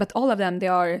 But all of them, they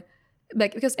are,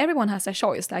 like, because everyone has a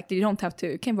choice, like you don't have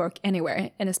to, can work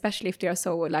anywhere, and especially if they are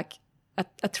so like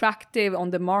attractive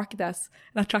on the market, as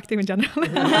attractive in general.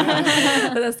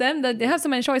 That's them, that they have so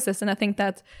many choices, and I think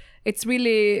that it's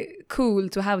really cool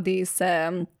to have these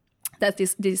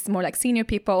these more like senior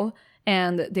people,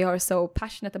 and they are so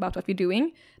passionate about what we're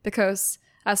doing, because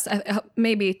as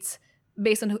maybe it's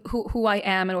based on who I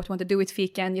am and what I want to do with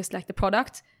Fika, and just like the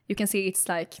product, you can see it's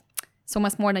like so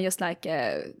much more than just like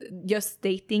just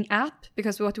dating app,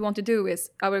 because what we want to do is,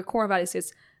 our core values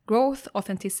is growth,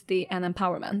 authenticity, and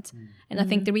empowerment. And I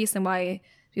think the reason why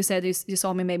you said you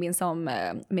saw me maybe in some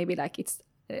maybe like it's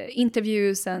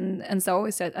interviews and so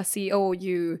is that as CEO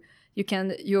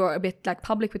you're a bit like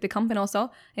public with the company also.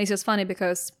 And it's just funny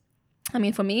because, I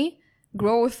mean, for me,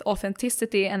 growth,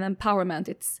 authenticity, and empowerment,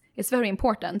 it's very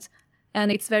important,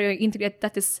 and it's very integrated.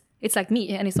 It's like me,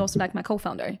 and it's also like my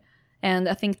co-founder. And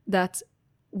I think that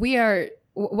we are,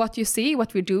 what you see,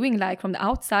 what we're doing like from the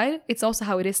outside, it's also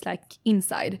how it is like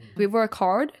inside. We work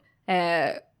hard,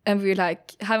 and we're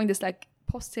like having this like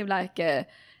positive like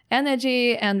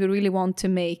energy, and we really want to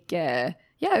make, I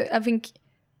think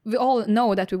we all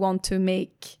know that we want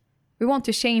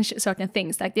to change certain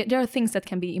things. Like there are things that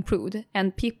can be improved,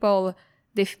 and people,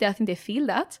 I think they feel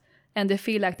that, and they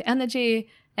feel like the energy,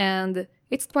 and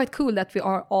it's quite cool that we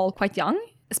are all quite young.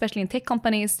 Especially in tech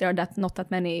companies, there are not that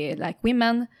many like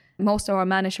women. Most of our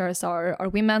managers are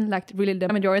women, like really the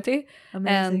majority.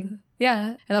 Amazing.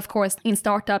 And of course in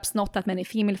startups, not that many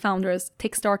female founders.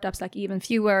 Tech startups, like even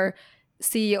fewer.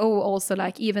 CEO also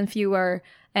like even fewer.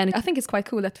 And I think it's quite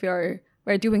cool that we're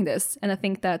doing this. And I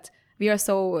think that we are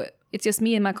so. It's just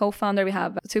me and my co-founder. We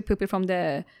have 2 people from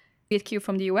the VHQ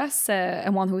from the US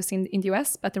and one who's in the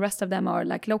US, but the rest of them are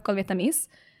like local Vietnamese.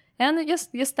 And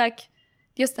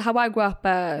just how I grew up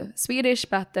Swedish,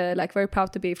 but like very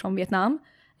proud to be from Vietnam.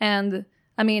 And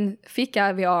I mean,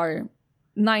 Fika, we are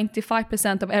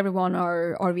 95% of everyone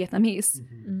are Vietnamese.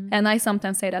 And I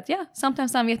sometimes say that,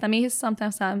 sometimes I'm Vietnamese,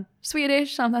 sometimes I'm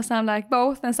Swedish, sometimes I'm like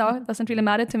both. And so it doesn't really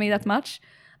matter to me that much.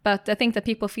 But I think that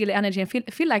people feel the energy and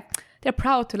feel like they're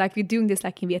proud to like, we're doing this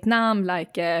like in Vietnam,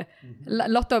 like a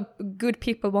lot of good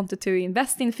people wanted to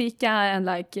invest in Fika, and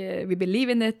like we believe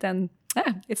in it, and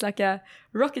it's like a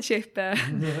rocket ship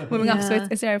moving up, so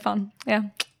it's very fun.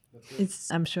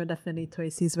 I'm sure definitely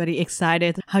Tracy is very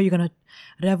excited how you're gonna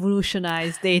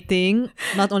revolutionize dating,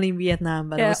 not only in Vietnam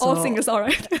but also all singles, all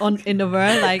right, in the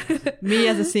world. Like me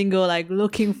as a single, like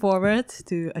looking forward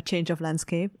to a change of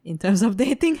landscape in terms of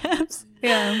dating apps.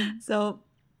 So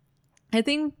I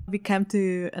think we came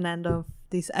to an end of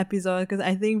this episode, because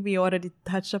I think we already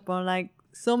touched upon like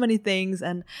so many things,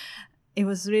 and it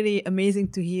was really amazing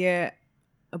to hear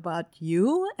about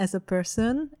you as a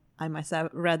person, I myself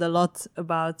read a lot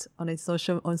about on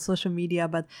social media,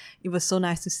 but it was so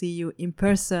nice to see you in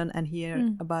person and hear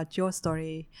about your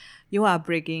story, your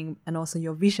upbringing, and also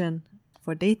your vision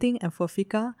for dating and for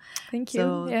Fika. Thank you.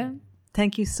 So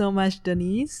thank you so much,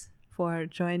 Denise, for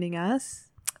joining us.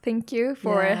 Thank you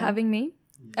for having me.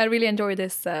 I really enjoyed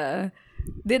this.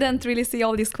 Didn't really see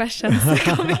all these questions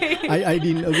coming. I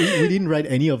didn't. We didn't write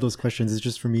any of those questions. It's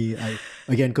just for me.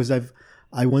 Because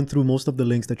I went through most of the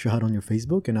links that you had on your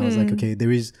Facebook, and I was like, okay,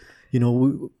 there is,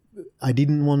 I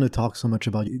didn't want to talk so much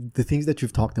about the things that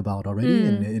you've talked about already,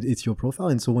 and it's your profile.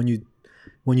 And so when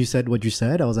you said what you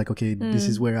said, I was like, okay, this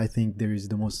is where I think there is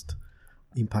the most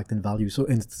impact and value. So,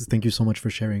 and thank you so much for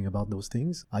sharing about those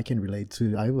things. I can relate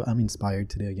to. I'm inspired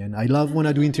today again. I love when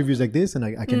I do interviews like this, and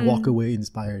I can walk away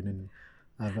inspired and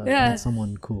I've met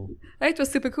someone cool. It was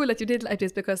super cool that you did like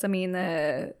this, because I mean,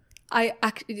 I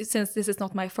actually, since this is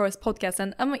not my first podcast,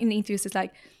 and I'm in interviews, it's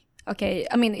like, okay,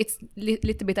 I mean, it's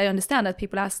little bit, I understand that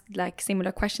people ask like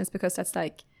similar questions, because that's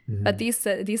like, but these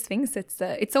things,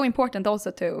 it's so important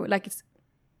also to, like, it's,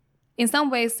 in some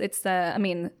ways it's, I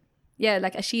mean,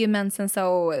 like achievements, and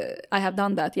so I have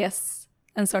done that, yes,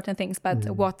 and certain things, but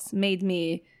what made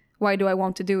me, why do I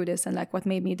want to do this, and like what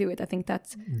made me do it? I think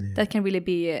that can really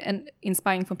be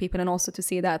inspiring for people, and also to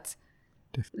see that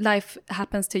life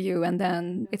happens to you, and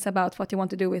then it's about what you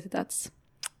want to do with it. That's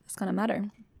gonna matter.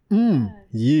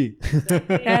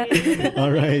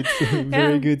 All right.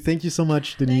 Very good. Thank you so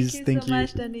much, Denise. Thank you so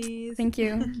much, Denise. Thank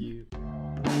you. Thank you.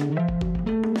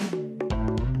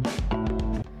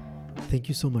 Thank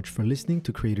you so much for listening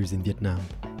to Creators in Vietnam.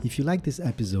 If you like this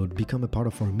episode, become a part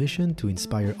of our mission to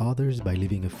inspire others by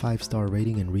leaving a 5-star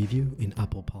rating and review in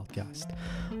Apple Podcast.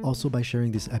 Also by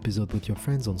sharing this episode with your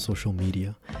friends on social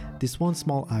media. This one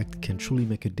small act can truly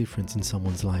make a difference in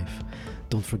someone's life.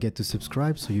 Don't forget to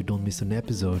subscribe so you don't miss an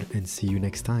episode, and see you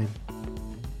next time.